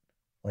get it?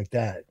 Like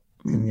that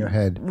in your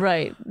head.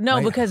 Right.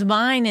 No, because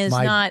mine is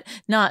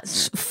not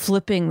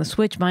flipping the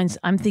switch.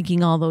 I'm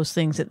thinking all those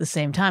things at the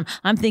same time.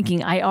 I'm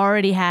thinking I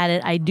already had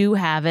it. I do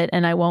have it,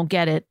 and I won't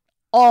get it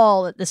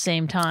all at the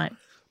same time.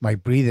 My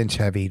breathing's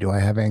heavy. Do I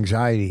have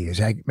anxiety? Is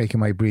that making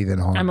my breathing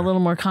harder? I'm a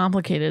little more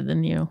complicated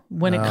than you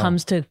when it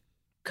comes to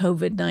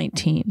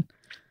COVID-19.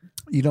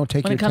 You don't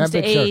take when your it comes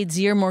temperature. to AIDS,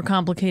 you're more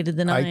complicated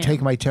than I am. I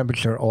take my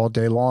temperature all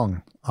day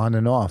long, on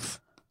and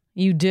off.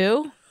 You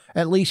do?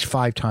 At least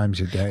 5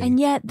 times a day. And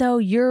yet, though,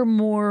 you're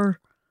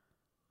more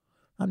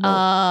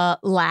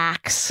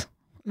lax,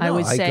 I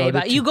would say.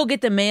 You go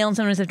get the mail, and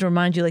sometimes I have to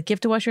remind you, like, you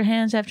have to wash your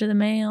hands after the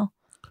mail.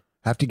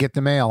 Have to get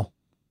the mail.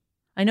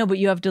 I know, but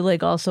you have to,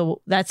 like,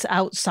 also, that's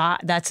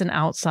outside. That's an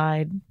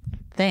outside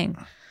thing.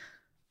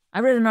 I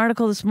read an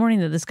article this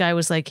morning that this guy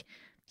was like,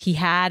 he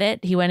had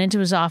it. He went into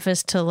his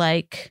office to,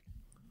 like,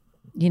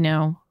 he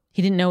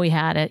didn't know he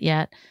had it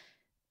yet.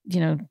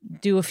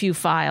 Do a few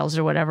files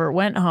or whatever,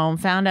 went home,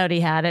 found out he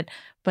had it,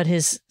 but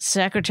his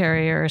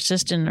secretary or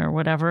assistant or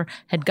whatever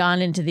had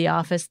gone into the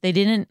office.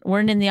 They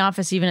weren't in the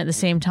office even at the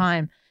same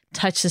time,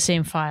 touched the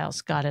same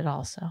files, got it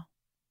also.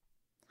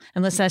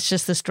 Unless that's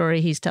just the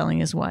story he's telling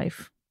his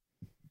wife.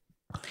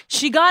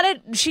 She got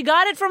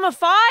it from a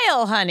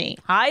file, honey.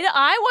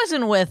 I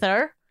wasn't with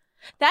her.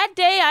 That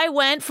day I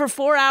went for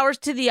 4 hours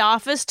to the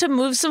office to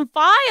move some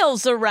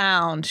files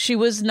around. She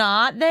was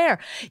not there.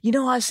 I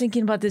was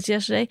thinking about this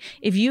yesterday.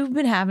 If you've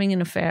been having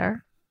an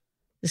affair,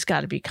 this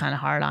got to be kind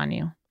of hard on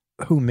you.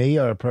 Who, me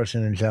or a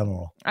person in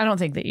general? I don't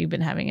think that you've been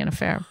having an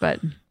affair,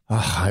 but...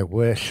 Oh, I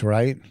wish,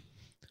 right?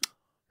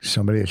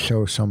 Somebody would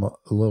show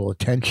a little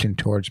attention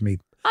towards me.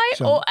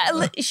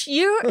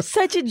 You're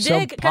such a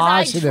dick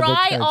because I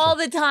try all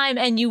the time,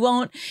 and you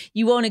won't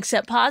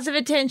accept positive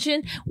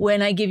attention.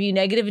 When I give you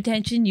negative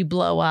attention, you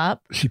blow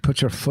up. She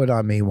puts her foot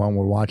on me when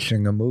we're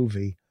watching a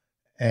movie,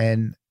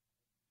 and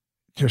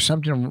there's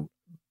something.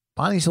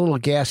 Bonnie's a little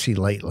gassy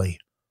lately,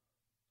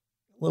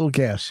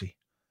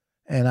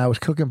 and I was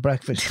cooking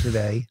breakfast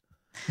today,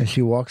 and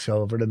she walks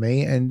over to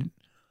me, and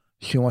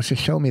she wants to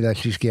show me that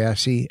she's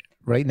gassy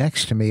right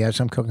next to me as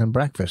I'm cooking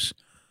breakfast.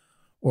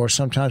 Or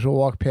sometimes we'll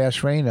walk past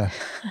Raina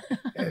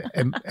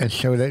and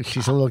show that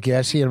she's a little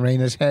gassy in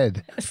Raina's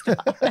head.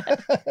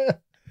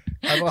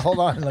 Hold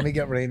on, let me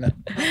get Raina.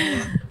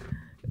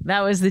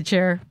 That was the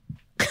chair.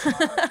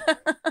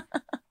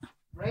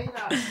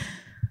 Raina.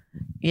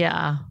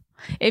 Yeah.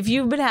 If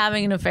you've been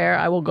having an affair,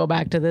 I will go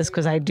back to this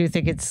because I do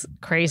think it's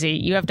crazy.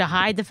 You have to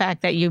hide the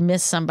fact that you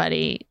miss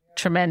somebody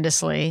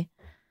tremendously.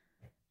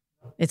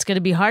 It's going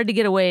to be hard to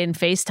get away and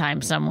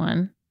FaceTime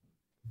someone.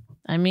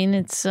 I mean,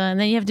 it's and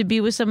then you have to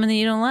be with someone that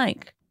you don't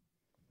like.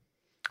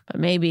 But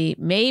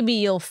maybe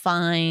you'll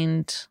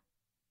find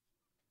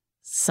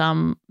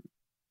some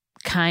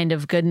kind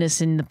of goodness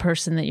in the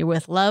person that you're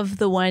with. Love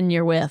the one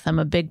you're with. I'm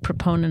a big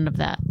proponent of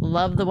that.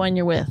 Love the one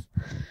you're with.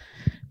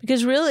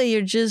 Because really,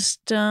 you're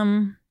just,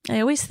 I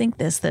always think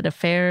this, that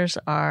affairs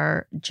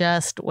are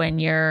just when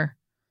you're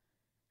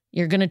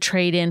going to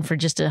trade in for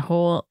just a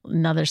whole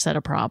another set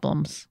of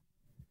problems.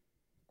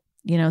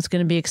 You know, it's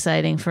going to be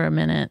exciting for a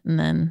minute, and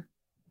then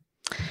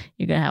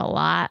you're going to have a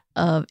lot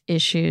of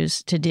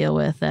issues to deal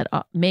with that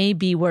may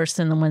be worse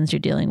than the ones you're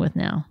dealing with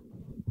now.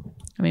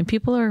 I mean,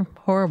 people are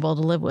horrible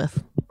to live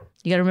with.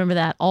 You got to remember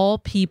that. All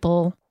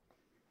people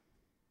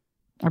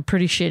are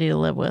pretty shitty to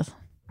live with.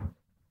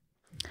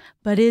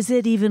 But is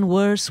it even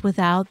worse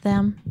without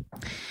them?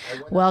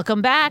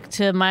 Welcome back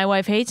to My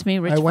Wife Hates Me.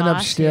 Rich I went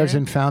Voss upstairs here.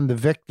 and found the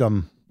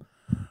victim,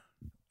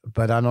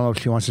 but I don't know if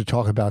she wants to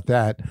talk about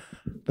that.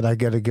 But I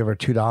got to give her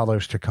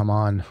 $2 to come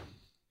on.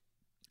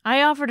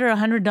 I offered her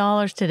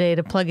 $100 today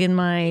to plug in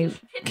my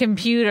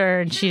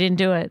computer, and she didn't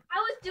do it. I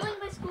was doing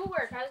my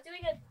schoolwork. I was doing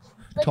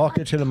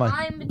Talking to the mic.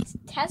 timed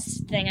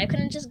test thing. I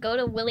couldn't just go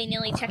to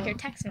willy-nilly check your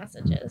text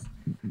messages.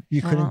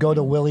 You couldn't go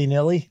to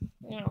willy-nilly?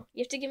 No,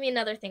 you have to give me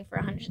another thing for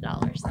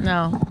 $100.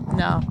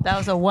 No, that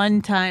was a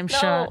one-time No,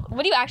 shot.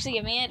 would you actually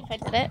give me it if I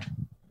did it?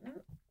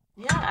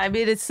 Yeah, I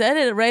mean, it said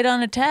it right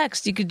on a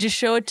text. You could just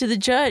show it to the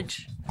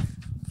judge.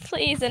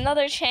 Please,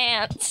 another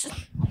chance.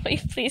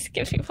 Please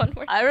give me one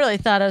more. I really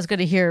thought I was going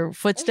to hear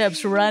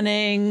footsteps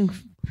running.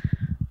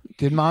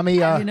 Did mommy? You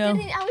know.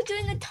 I was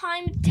doing a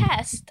timed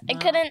test. I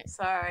couldn't.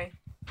 Sorry.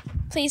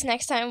 Please,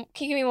 next time,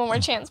 can you give me one more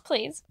chance,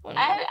 please?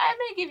 I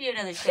may give you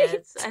another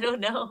chance. I don't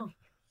know.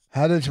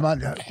 How does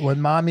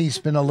when mommy's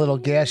been a little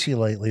gassy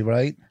lately,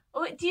 right?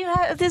 Do you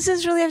have? Does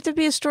this really have to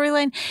be a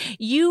storyline?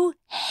 You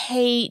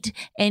hate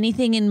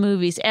anything in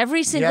movies.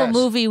 Every single Yes.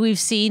 movie we've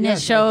seen Yes,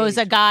 I shows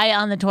hate. a guy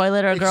on the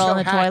toilet or a It's girl so on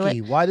the toilet.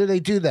 hacky. Why do they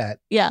do that?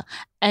 Yeah,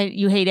 and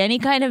you hate any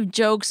kind of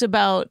jokes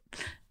about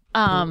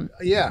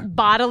Yeah.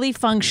 bodily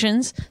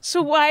functions.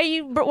 So why are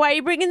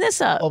you bringing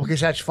this up? Oh, because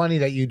that's funny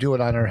that you do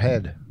it on her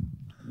head.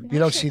 You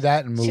don't see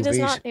that in She movies. does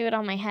not do it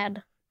on my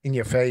head. In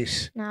your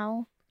face.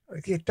 No.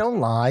 Don't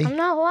lie. I'm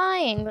not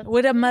lying. That's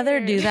Would a mother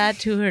weird. do that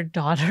to her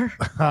daughter?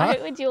 Why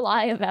would you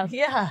lie about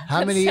Yeah.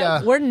 How many?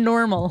 We're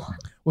normal.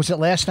 Was it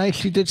last night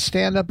she did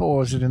stand up, or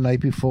was it the night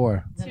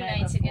before? 2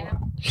 nights ago?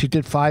 She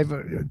did five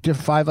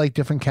like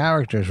different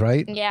characters,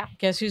 right? Yeah.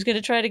 Guess who's going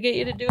to try to get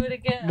you to do it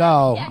again?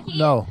 No, Yeah,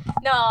 no.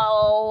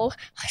 No.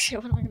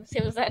 Shit, what am I going to say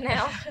was that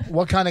now?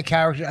 What kind of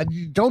character?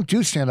 You don't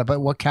do stand up,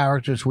 but what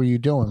characters were you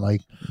doing?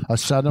 Like a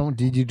southern?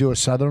 Did you do a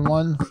southern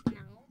one?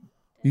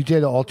 You did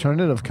an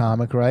alternative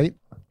comic, right?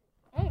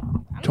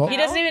 He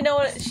doesn't even know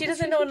what she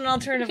doesn't know what an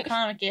alternative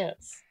comic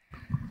is.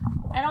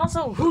 And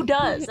also, who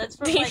does? That's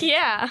from like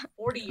Yeah.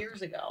 40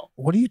 years ago.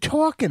 What are you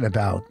talking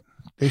about?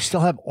 They still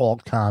have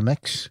alt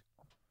comics.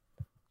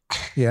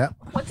 Yeah.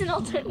 What's an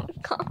alternative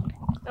comic?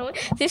 No,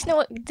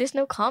 there's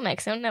no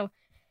comics. I don't know.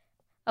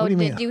 Oh, What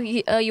do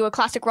you did you a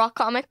classic rock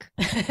comic?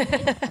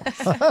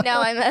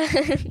 No,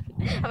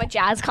 I'm a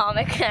jazz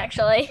comic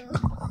actually.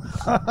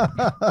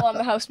 Well, I'm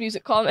a house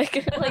music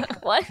comic.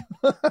 Like what?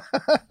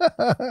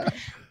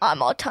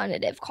 I'm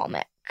alternative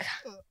comic.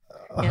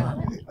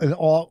 An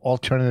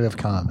alternative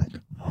comic.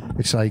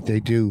 It's like they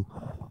do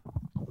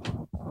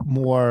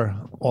more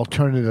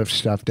alternative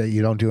stuff that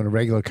you don't do in a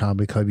regular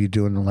comedy club. You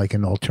do in like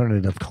an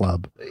alternative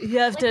club. You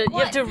have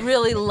to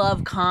really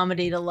love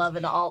comedy to love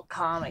an alt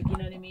comic. You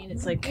know what I mean?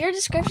 It's like, Your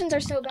descriptions are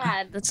so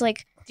bad. That's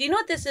like do you know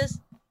what this is?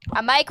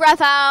 a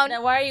microphone.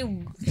 Now, why are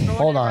you throwing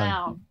Hold it on.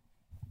 around?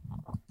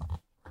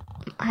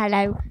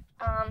 Hello.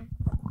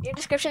 Your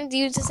description,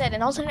 you just said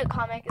an alternate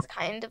comic is a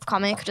kind of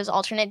comic which is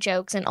alternate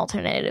jokes and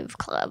alternative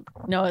club.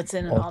 No, it's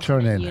in an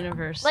Alternate. alternate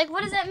universe. Like,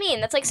 what does that mean?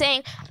 That's like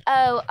saying,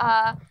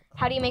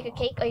 how do you make a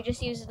cake? Oh, you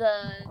just use the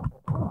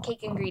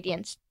cake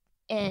ingredients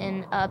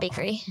in a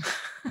bakery,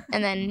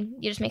 and then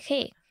you just make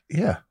cake.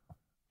 Yeah.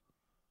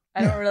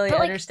 I don't really But,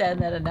 like- understand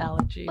that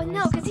analogy. But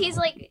no, because he's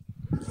like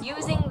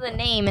using the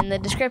name in the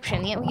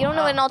description. You don't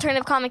know what an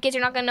alternative comic is.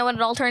 You're not gonna know what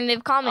an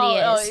alternative comedy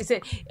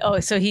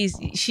is. So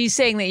she's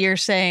saying that you're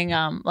saying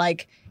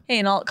like, hey,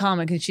 an alt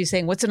comic, and she's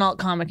saying, what's an alt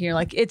comic? And you're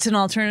like, it's an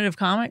alternative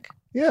comic.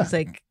 Yeah. It's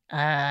like,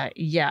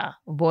 yeah.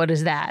 What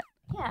is that?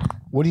 Yeah.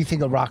 What do you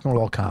think a rock and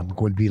roll comic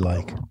would be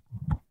like?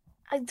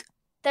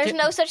 There's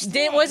no such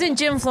thing. Wasn't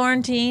Jim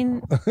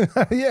Florentine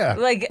Yeah.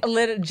 like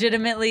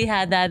legitimately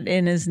had that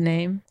in his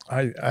name?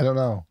 I don't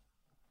know.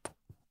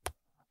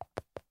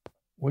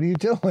 What are you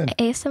doing?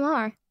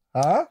 ASMR?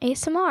 Huh?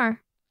 ASMR.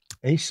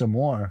 Ace some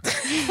more.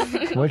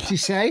 What'd you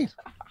say?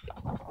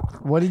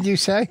 What did you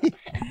say?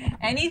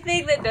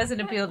 Anything that doesn't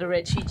appeal to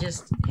Rich, he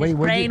just his Wait, what'd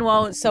brain you-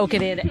 won't soak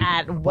it in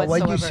at What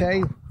whatsoever. did you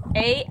say?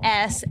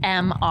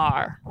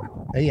 ASMR.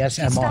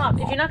 ASMR. Stop!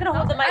 If you're not gonna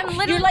hold the mic, I'm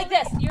literally- you're like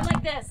this. You're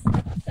like this.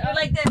 You're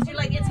like this. You're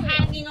like it's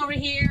hanging over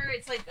here.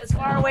 It's like as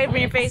far away from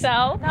your face.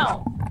 So?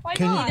 No. Why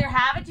Can you- not? Either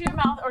have it to your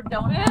mouth or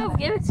don't. have Move, it.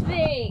 give it to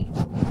me.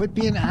 Quit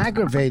being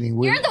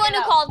aggravating. You're the one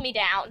who called me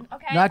down,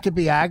 okay? Not to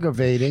be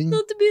aggravating.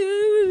 Not to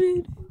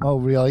be. Oh,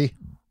 really?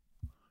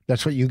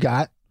 That's what you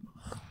got?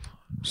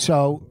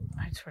 So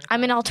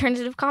I'm an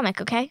alternative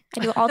comic, okay? I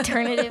do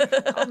alternative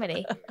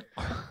comedy.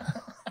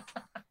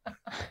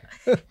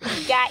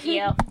 Got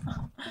you.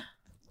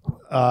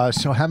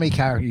 so how many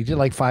characters? You did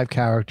like 5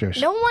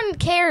 characters. No one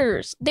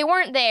cares. They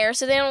weren't there,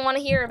 so they don't want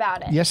to hear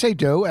about it. Yes, they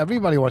do.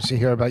 Everybody wants to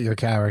hear about your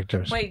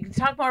characters. Wait,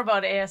 talk more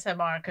about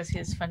ASMR because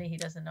he's funny. He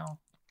doesn't know.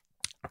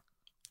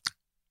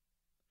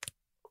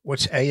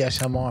 What's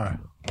ASMR?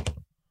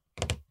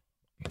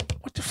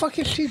 What the fuck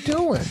is she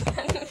doing?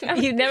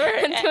 You never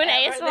doing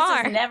ASMR. This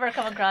has never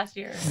come across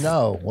your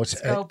No. What's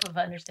scope of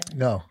understanding.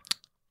 No.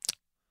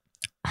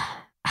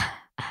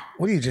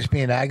 What are you just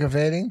being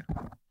aggravating?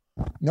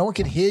 No one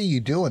can hear you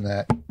doing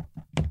that.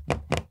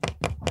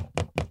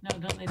 No,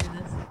 don't they do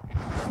this?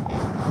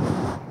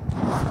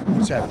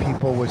 What's that?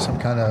 People with some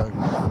kind of.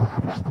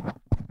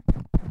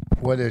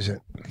 What is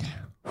it?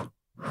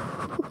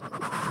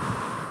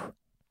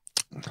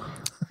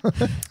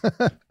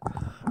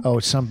 Oh,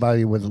 it's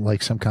somebody with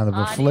like some kind of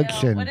Audio.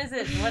 affliction. What is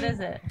it? What is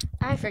it?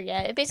 I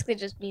forget. It basically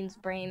just means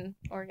brain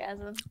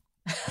orgasm.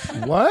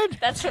 What?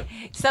 That's what.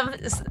 Some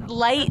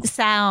light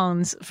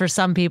sounds for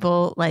some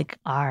people like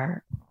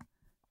are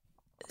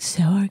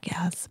so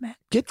orgasmic.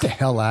 Get the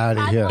hell out of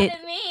That's here. what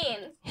it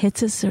means.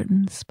 Hits a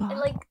certain spot. It,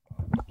 like,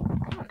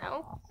 I don't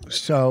know.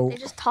 So, They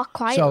just talk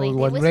quietly. so They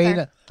when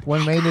whisper.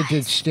 Raina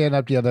did stand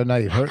up the other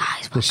night, her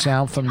the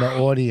sound from the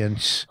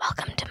audience.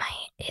 Welcome to my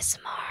ASMR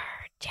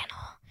channel.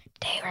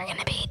 Today we're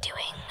gonna be doing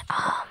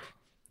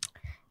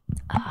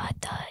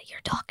your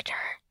doctor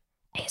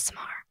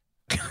ASMR.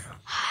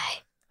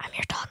 Hi, I'm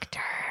your doctor,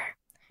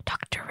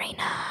 Dr.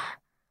 Raina.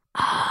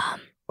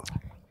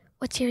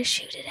 What's your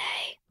issue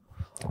today?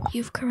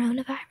 You've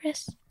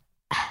coronavirus?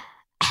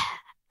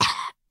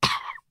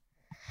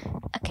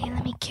 Okay,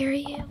 let me cure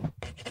you.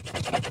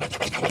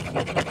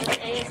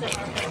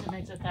 ASMR person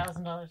makes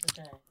 $1,000 a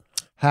day.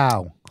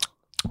 How?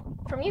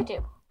 From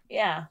YouTube.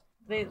 Yeah,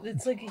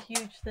 it's like a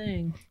huge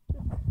thing.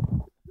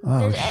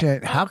 Oh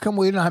shit! How come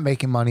we're not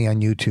making money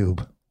on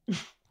YouTube?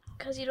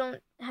 Because you don't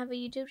have a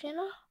YouTube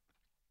channel?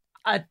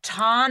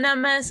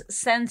 Autonomous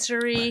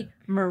sensory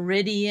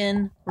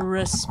meridian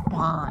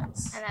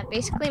response. And that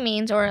basically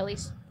means, or at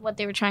least what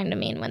they were trying to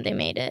mean when they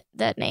made it,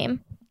 that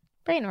name,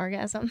 brain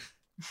orgasm.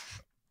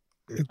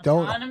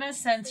 Don't. Autonomous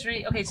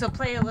sensory. Okay, so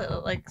play a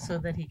little, like, so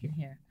that he can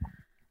hear.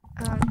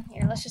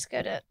 Here, let's just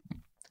go to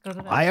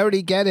That. I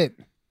already get it.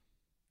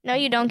 No,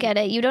 you don't get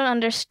it. You don't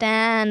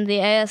understand the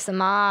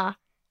ASMR.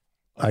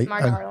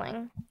 ASMR,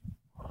 darling.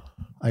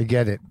 I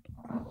get it.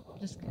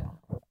 Just go.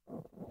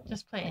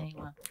 Just play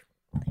anyone.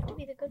 They have to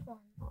be the good one.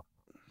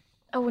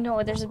 Oh,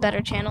 no, there's a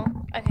better channel.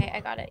 Okay,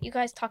 I got it. You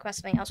guys talk about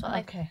something else while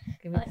Okay.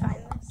 I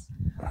find this.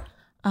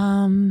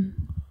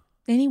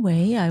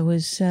 Anyway, I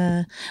was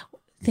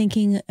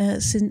thinking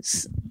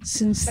since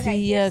Okay,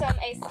 the here's some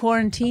ASMR.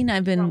 quarantine,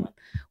 I've been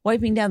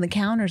wiping down the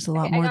counters a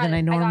lot Okay, I more got than it. I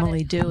I got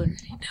normally it. do. You know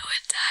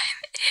what time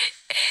it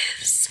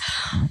is.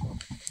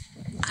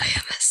 I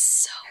am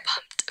so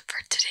pumped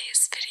for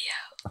today's video.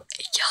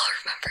 Y'all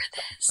remember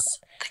this?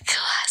 The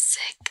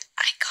classic,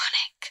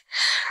 iconic,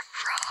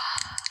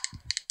 raw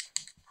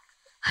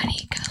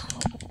honeycomb.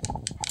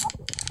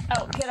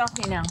 Oh, get off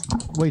me now.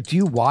 Wait, do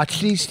you watch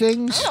these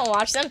things? I don't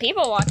watch them.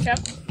 People watch them.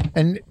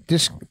 And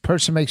this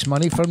person makes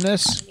money from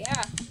this?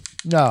 Yeah.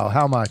 No,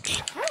 how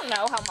much? I don't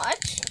know how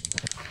much.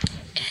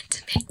 And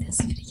to make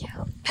this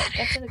video better,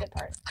 Get to the good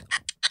part.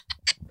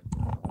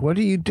 What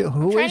do you do?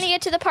 Who Trying is? to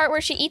get to the part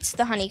where she eats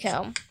the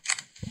honeycomb.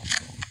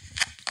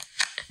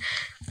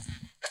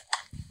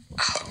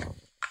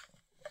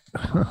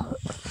 I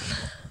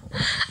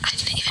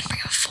didn't even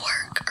bring a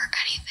fork or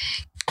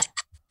anything.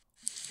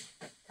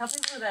 Tell me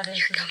who that is.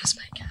 Here comes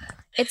my cat.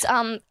 It's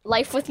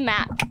Life with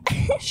Mac.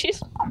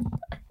 She's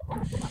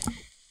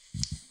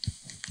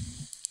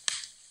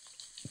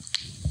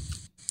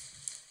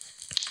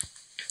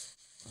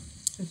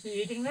Is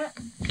she eating that?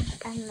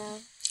 I don't know.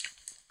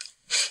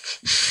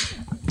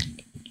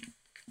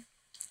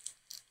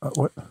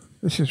 What?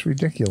 This is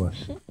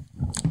ridiculous.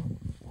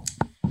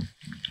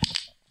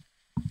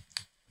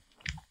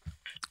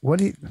 What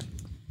do you?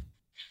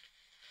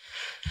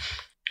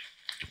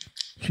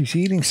 She's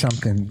eating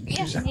something.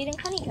 Yeah, she's eating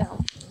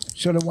honeycomb.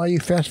 So then why are you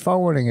fast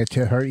forwarding it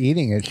to her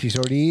eating it? She's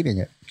already eating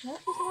it. No,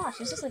 she's not.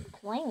 She's just like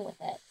playing with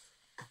it.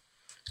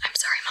 I'm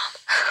sorry, Mom.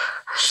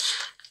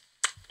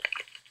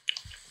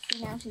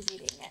 See, now she's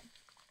eating it.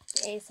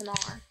 The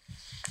ASMR.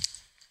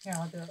 Here,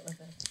 I'll do it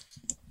with it.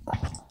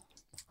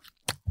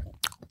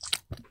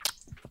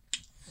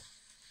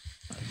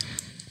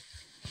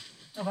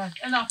 Okay,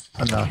 enough.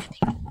 Enough.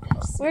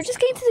 We're just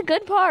getting to the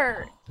good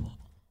part.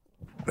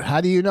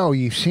 How do you know?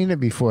 You've seen it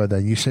before.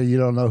 Then you say you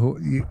don't know who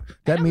you.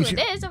 That I know means who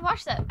it is. I've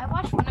watched that. I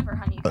watched one of her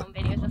honeycomb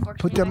videos before.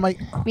 put the mic.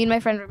 Me and my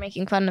friend were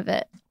making fun of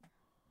it,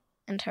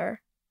 and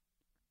her.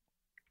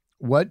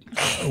 What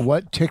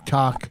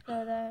TikTok?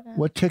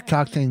 What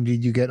TikTok thing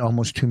did you get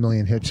almost 2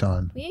 million hits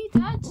on? We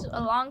did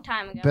a long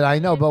time ago. But I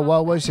know. But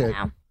what was it?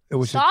 Now. It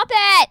was. Stop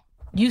it!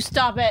 You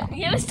stop it.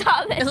 You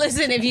stop it.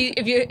 Listen, if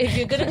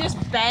you're gonna just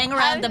bang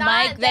around I'm the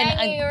not mic, then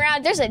banging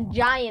around. There's a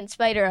giant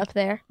spider up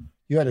there.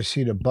 You had to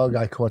see the bug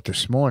I caught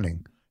this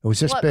morning. It was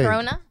this What, big.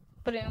 Corona?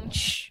 Boom.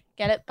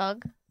 Get it,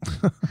 bug?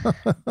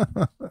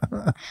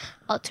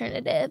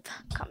 Alternative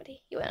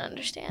comedy. You wouldn't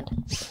understand.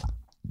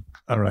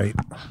 All right.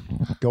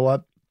 Go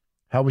up.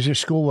 How was your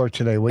schoolwork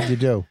today? What did you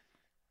do?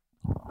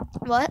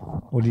 What?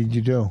 What did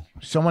you do?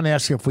 Someone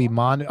asked if we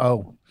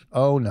Oh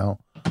no.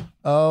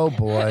 Oh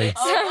boy.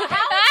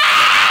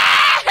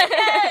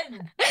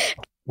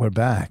 We're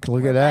back.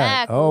 Look at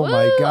that. Back. Oh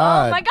my Woo.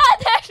 God. Oh my God,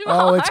 there's more.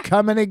 Oh, it's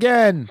coming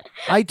again.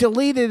 I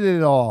deleted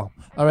it all.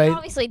 All right.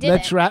 Obviously did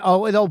Let's it. wrap.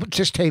 Oh, it'll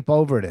just tape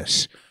over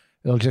this.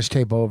 It'll just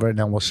tape over it and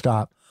then we'll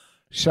stop.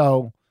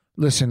 So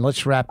listen,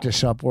 let's wrap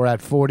this up. We're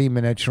at 40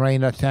 minutes.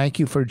 Raina, thank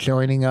you for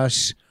joining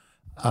us.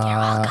 You're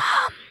welcome.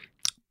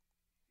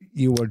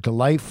 You were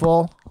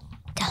delightful.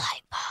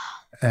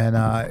 And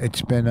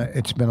it's been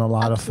a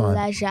lot of fun.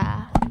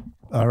 Pleasure.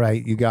 All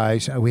right, you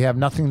guys. We have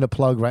nothing to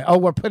plug right. Oh,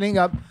 we're putting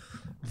up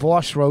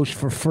Voss Roast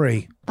for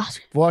free.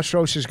 Voss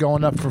Roast is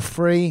going up for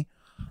free.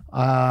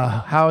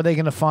 How are they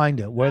going to find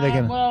it? Where are they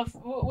going to? Well,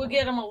 we'll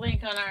get them a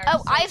link on our.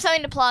 Oh, I have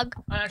something to plug.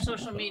 On our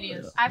social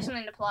medias. I have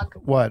something to plug.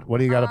 What? What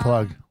do you got to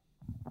plug?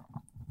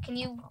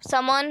 Can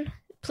someone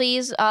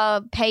please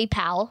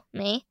PayPal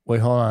me? Wait,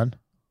 hold on.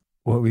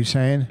 What were you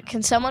saying?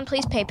 Can someone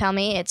please PayPal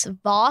me? It's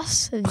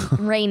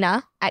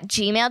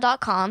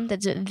vossreina@gmail.com.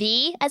 That's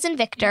V as in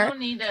Victor. You don't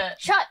need to.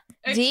 Shut.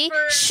 It's V.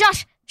 for-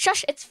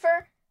 Shush. It's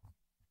for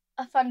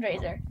a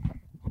fundraiser.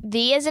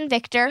 V as in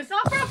Victor. It's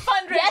not for a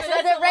fundraiser. Yes,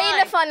 that's the a Raina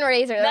lie.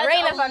 fundraiser. The That's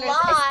Raina a fundraiser.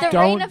 lie. It's the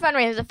Don't- Raina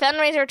fundraiser. The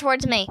fundraiser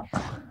towards me.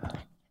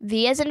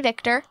 V as in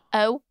Victor.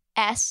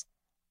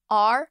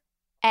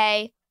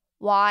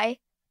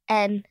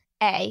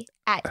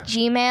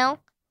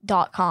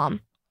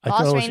 OSRAYNA@gmail.com. I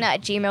thought it was-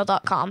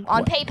 Bossreina@gmail.com.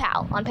 On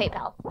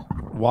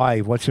PayPal. Why?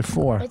 What's it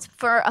for? It's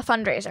for a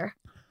fundraiser.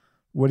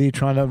 What are you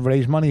trying to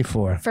raise money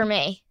for? For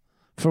me.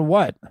 For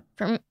what?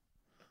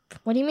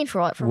 What do you mean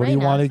for what? For What do you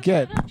Raina? want to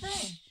get?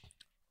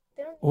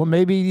 Well,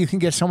 maybe you can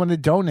get someone to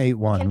donate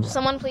one. Can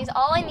someone please?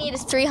 All I need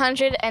is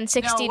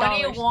 $360. No, what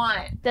do you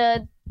want?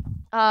 The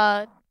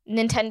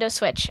Nintendo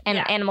Switch and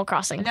Yeah. Animal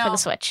Crossing No. for the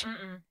Switch.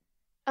 Mm-mm.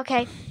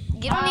 Okay.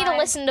 You don't need to Bye.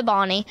 listen to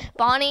Bonnie.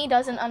 Bonnie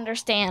doesn't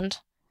understand.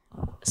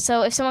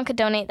 So if someone could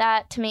donate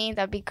that to me,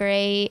 that'd be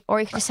great. Or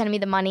you could just send me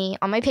the money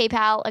on my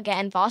PayPal.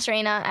 Again,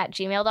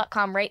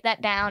 vossreina@gmail.com. Write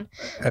that down.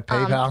 At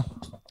PayPal?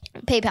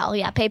 PayPal,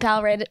 yeah.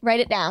 PayPal, write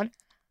it down.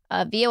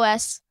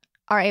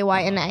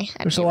 VOSRAYNA.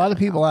 There's a lot of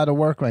people out of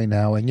work right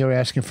now, and you're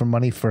asking for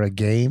money for a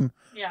game.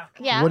 Yeah.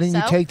 Yeah, Wouldn't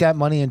you so? take that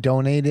money and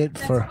donate it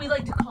That's for? what we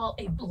like to call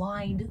a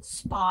blind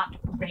spot,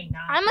 Raina.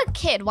 I'm a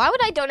kid. Why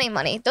would I donate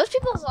money? Those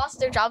people have lost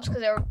their jobs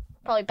because they were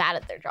probably bad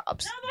at their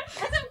jobs.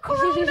 Because of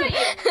Corona.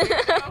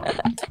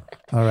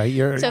 All right,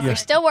 So if you're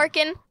still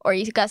working or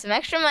you got some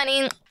extra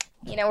money,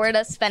 you know where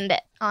to spend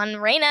it. On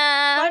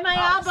Raina. Buy my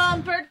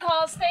album, Bird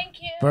Calls.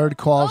 Thank you. Bird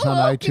Calls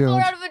on People are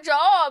iTunes. out of a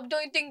job.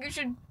 Don't you think you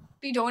should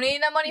be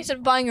donating that money instead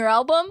of buying your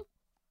album?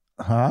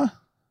 Huh?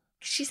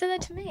 She said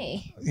that to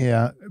me.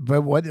 Yeah,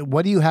 but what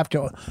do you have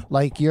to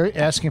like? You're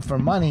asking for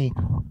money,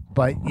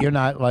 but you're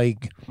not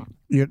like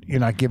you're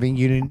not giving.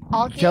 You didn't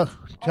I'll tell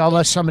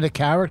us some of the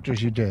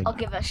characters you did. I'll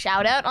give a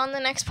shout out on the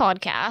next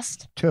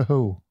podcast To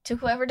who? to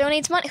whoever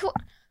donates money. Who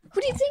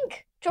do you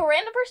think? To a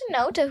random person?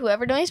 No, to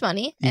whoever donates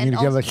money. You and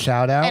gonna give I'll, a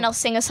shout out? and I'll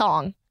sing a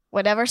song,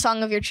 whatever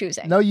song of your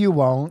choosing. No, you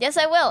won't. Yes,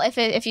 I will. If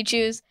you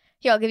choose,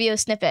 here I'll give you a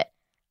snippet.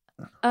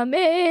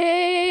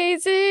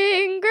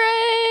 Amazing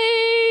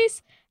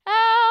Grace.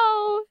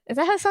 Oh, is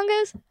that how the song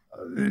goes?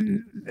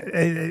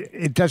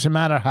 It doesn't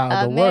matter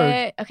how the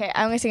word. Okay,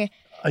 I'm gonna sing it.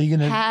 Are you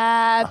gonna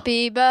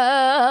Happy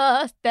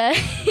birthday.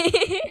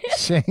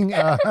 sing?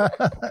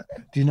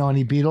 Do you know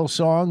any Beatles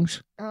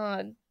songs?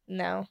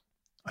 No,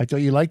 I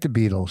thought you liked the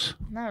Beatles.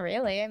 not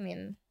really. I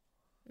mean,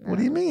 What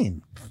do you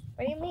mean?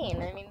 what do you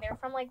mean? I mean, they're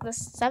from like the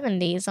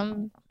 70s.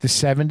 I'm The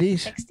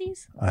 70s?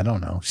 60s. I don't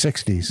know.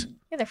 60s.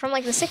 Yeah, they're from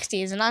like the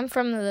 60s, and I'm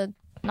from the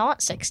not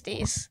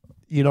 60s.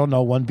 You don't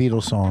know one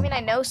Beatles song. I mean, I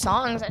know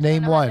songs. I just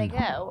Name don't know one.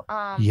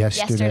 how they go.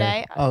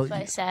 Yesterday. That's Oh, what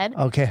I said.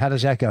 Okay, how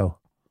does that go?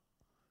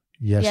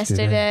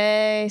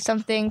 Yesterday,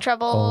 something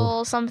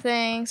trouble,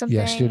 something.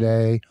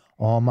 Yesterday,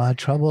 all my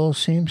troubles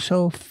seem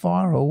so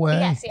far away.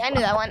 Yeah, see, I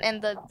knew that one,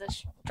 and the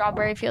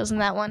strawberry fields in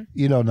that one.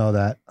 You don't know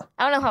that.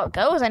 I don't know how it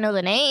goes. I know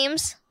the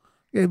names.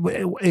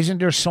 Isn't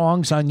there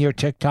songs on your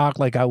TikTok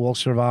like I Will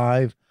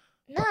Survive?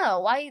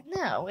 No,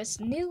 no, it's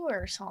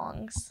newer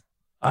songs.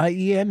 I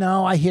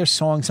hear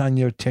songs on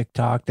your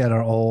TikTok that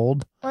are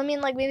old. Well, I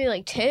mean, like maybe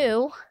like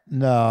 2.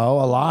 No,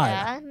 a lot.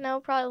 Yeah, no,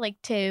 probably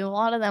like 2. A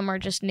lot of them are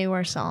just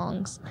newer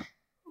songs.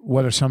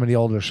 What are some of the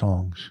older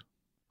songs?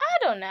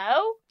 I don't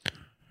know.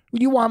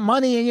 You want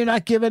money and you're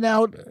not giving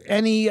out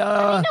any.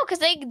 I mean, no, because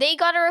they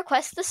got to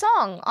request the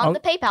song on Oh. the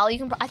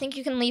PayPal. I think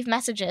you can leave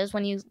messages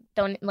when you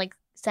don't like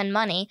send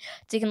money,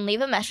 so you can leave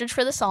a message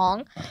for the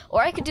song,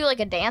 or I could do like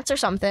a dance or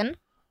something.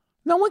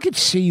 No one could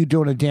see you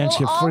doing a dance,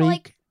 you I'll, freak.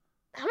 like,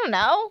 I don't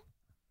know.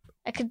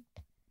 I could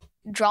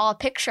draw a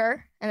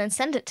picture and then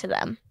send it to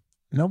them.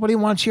 Nobody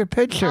wants your I'll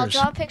pictures.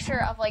 draw a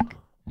picture of like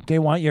They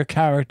want your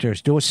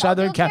characters. Do a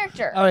southern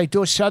character. All right,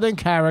 do a southern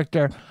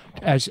character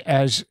as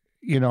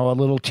a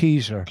little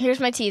teaser. Here's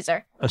my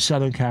teaser. A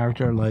Southern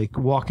character, like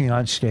walking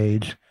on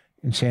stage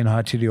and saying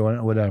hi to the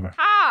audience, whatever.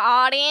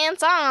 Hi,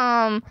 audience.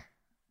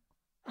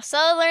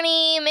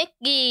 Southerny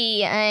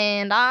Mickey,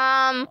 and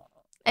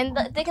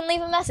they can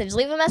leave a message.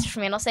 Leave a message for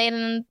me, and I'll say it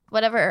in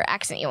whatever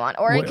accent you want.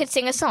 Or I could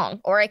sing a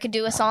song, or I could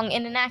do a song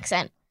in an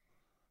accent.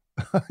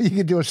 You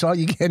can do a song.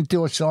 You can't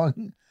do a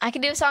song. I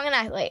can do a song in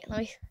accent. Wait, let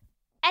me.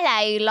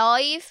 Hello,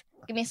 live.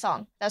 Give me a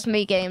song. That's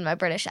me getting my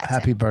British accent.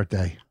 Happy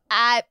birthday.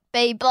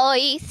 Happy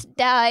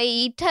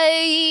birthday to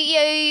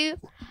you.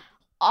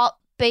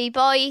 Happy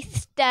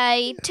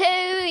birthday to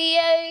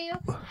you.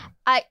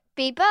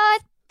 Happy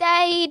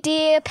birthday,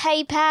 dear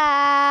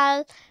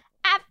PayPal.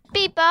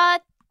 Happy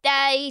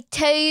birthday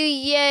to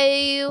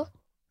you.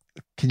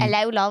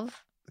 Hello,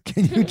 love.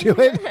 Can you do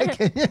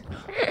it?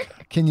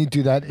 Can you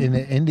do that in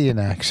an Indian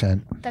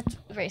accent? That's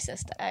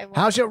racist.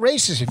 How's it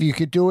racist if you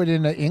could do it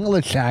in an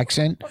English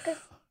accent? Because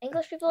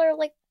English people are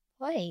like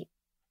white.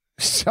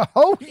 So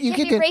you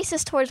can be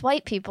racist towards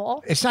white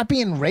people. It's not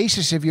being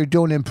racist if you're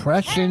doing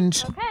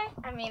impressions. Okay.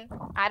 I mean,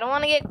 I don't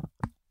want to get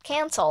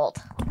canceled.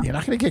 You're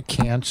not going to get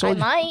canceled. I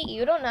might.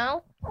 You don't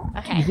know.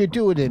 Okay. You could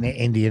do it in an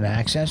Indian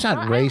accent. It's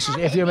not racist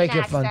if you're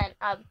making fun.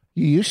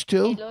 You used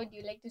to. Hello, do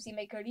you like to see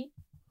my curry?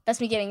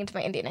 That's me getting into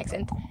my Indian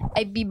accent.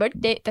 Happy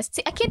birthday.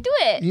 I can't do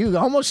it. You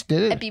almost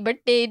did it. Happy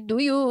birthday to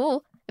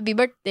you. Happy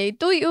birthday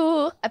to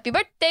you. Happy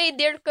birthday,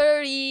 dear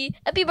curry.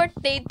 Happy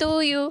birthday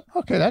to you.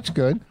 Okay, that's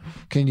good.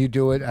 Can you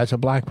do it as a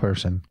black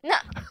person? No.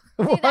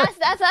 See,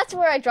 that's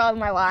where I draw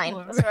my line.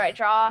 That's where I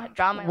draw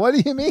my line. What do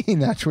you mean?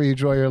 That's where you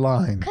draw your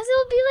line? Because it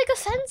would be like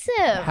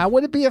offensive. How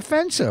would it be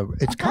offensive?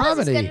 It's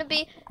comedy. It's going to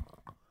be,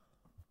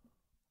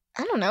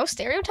 I don't know,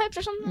 stereotypes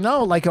or something?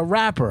 No, like a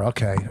rapper.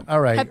 Okay.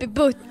 All right. Happy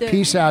birthday.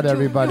 Peace out,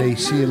 everybody.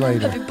 See you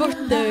later. Happy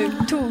birthday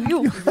to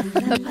you.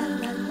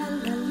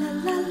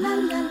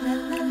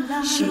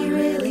 She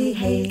really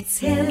hates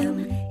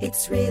him,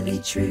 it's really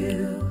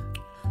true.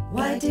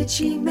 Why did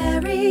she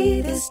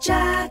marry this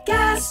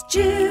jackass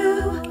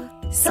Jew?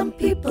 Some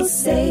people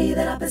say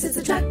that opposites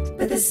attract,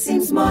 but this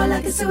seems more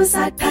like a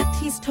suicide pact.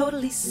 He's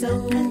totally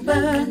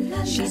sober,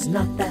 she's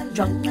not that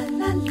drunk.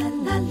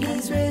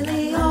 He's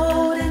really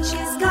old and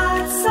she's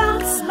got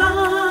some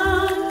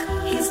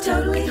spunk. He's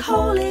totally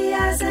holy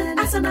as an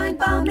asinine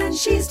bomb, and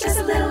she's just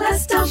a little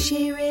less dumb.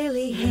 She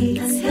really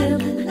hates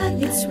him,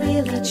 it's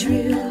really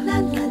true.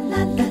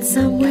 But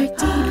somewhere deep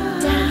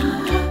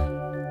down,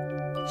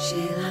 she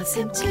loves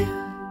him too.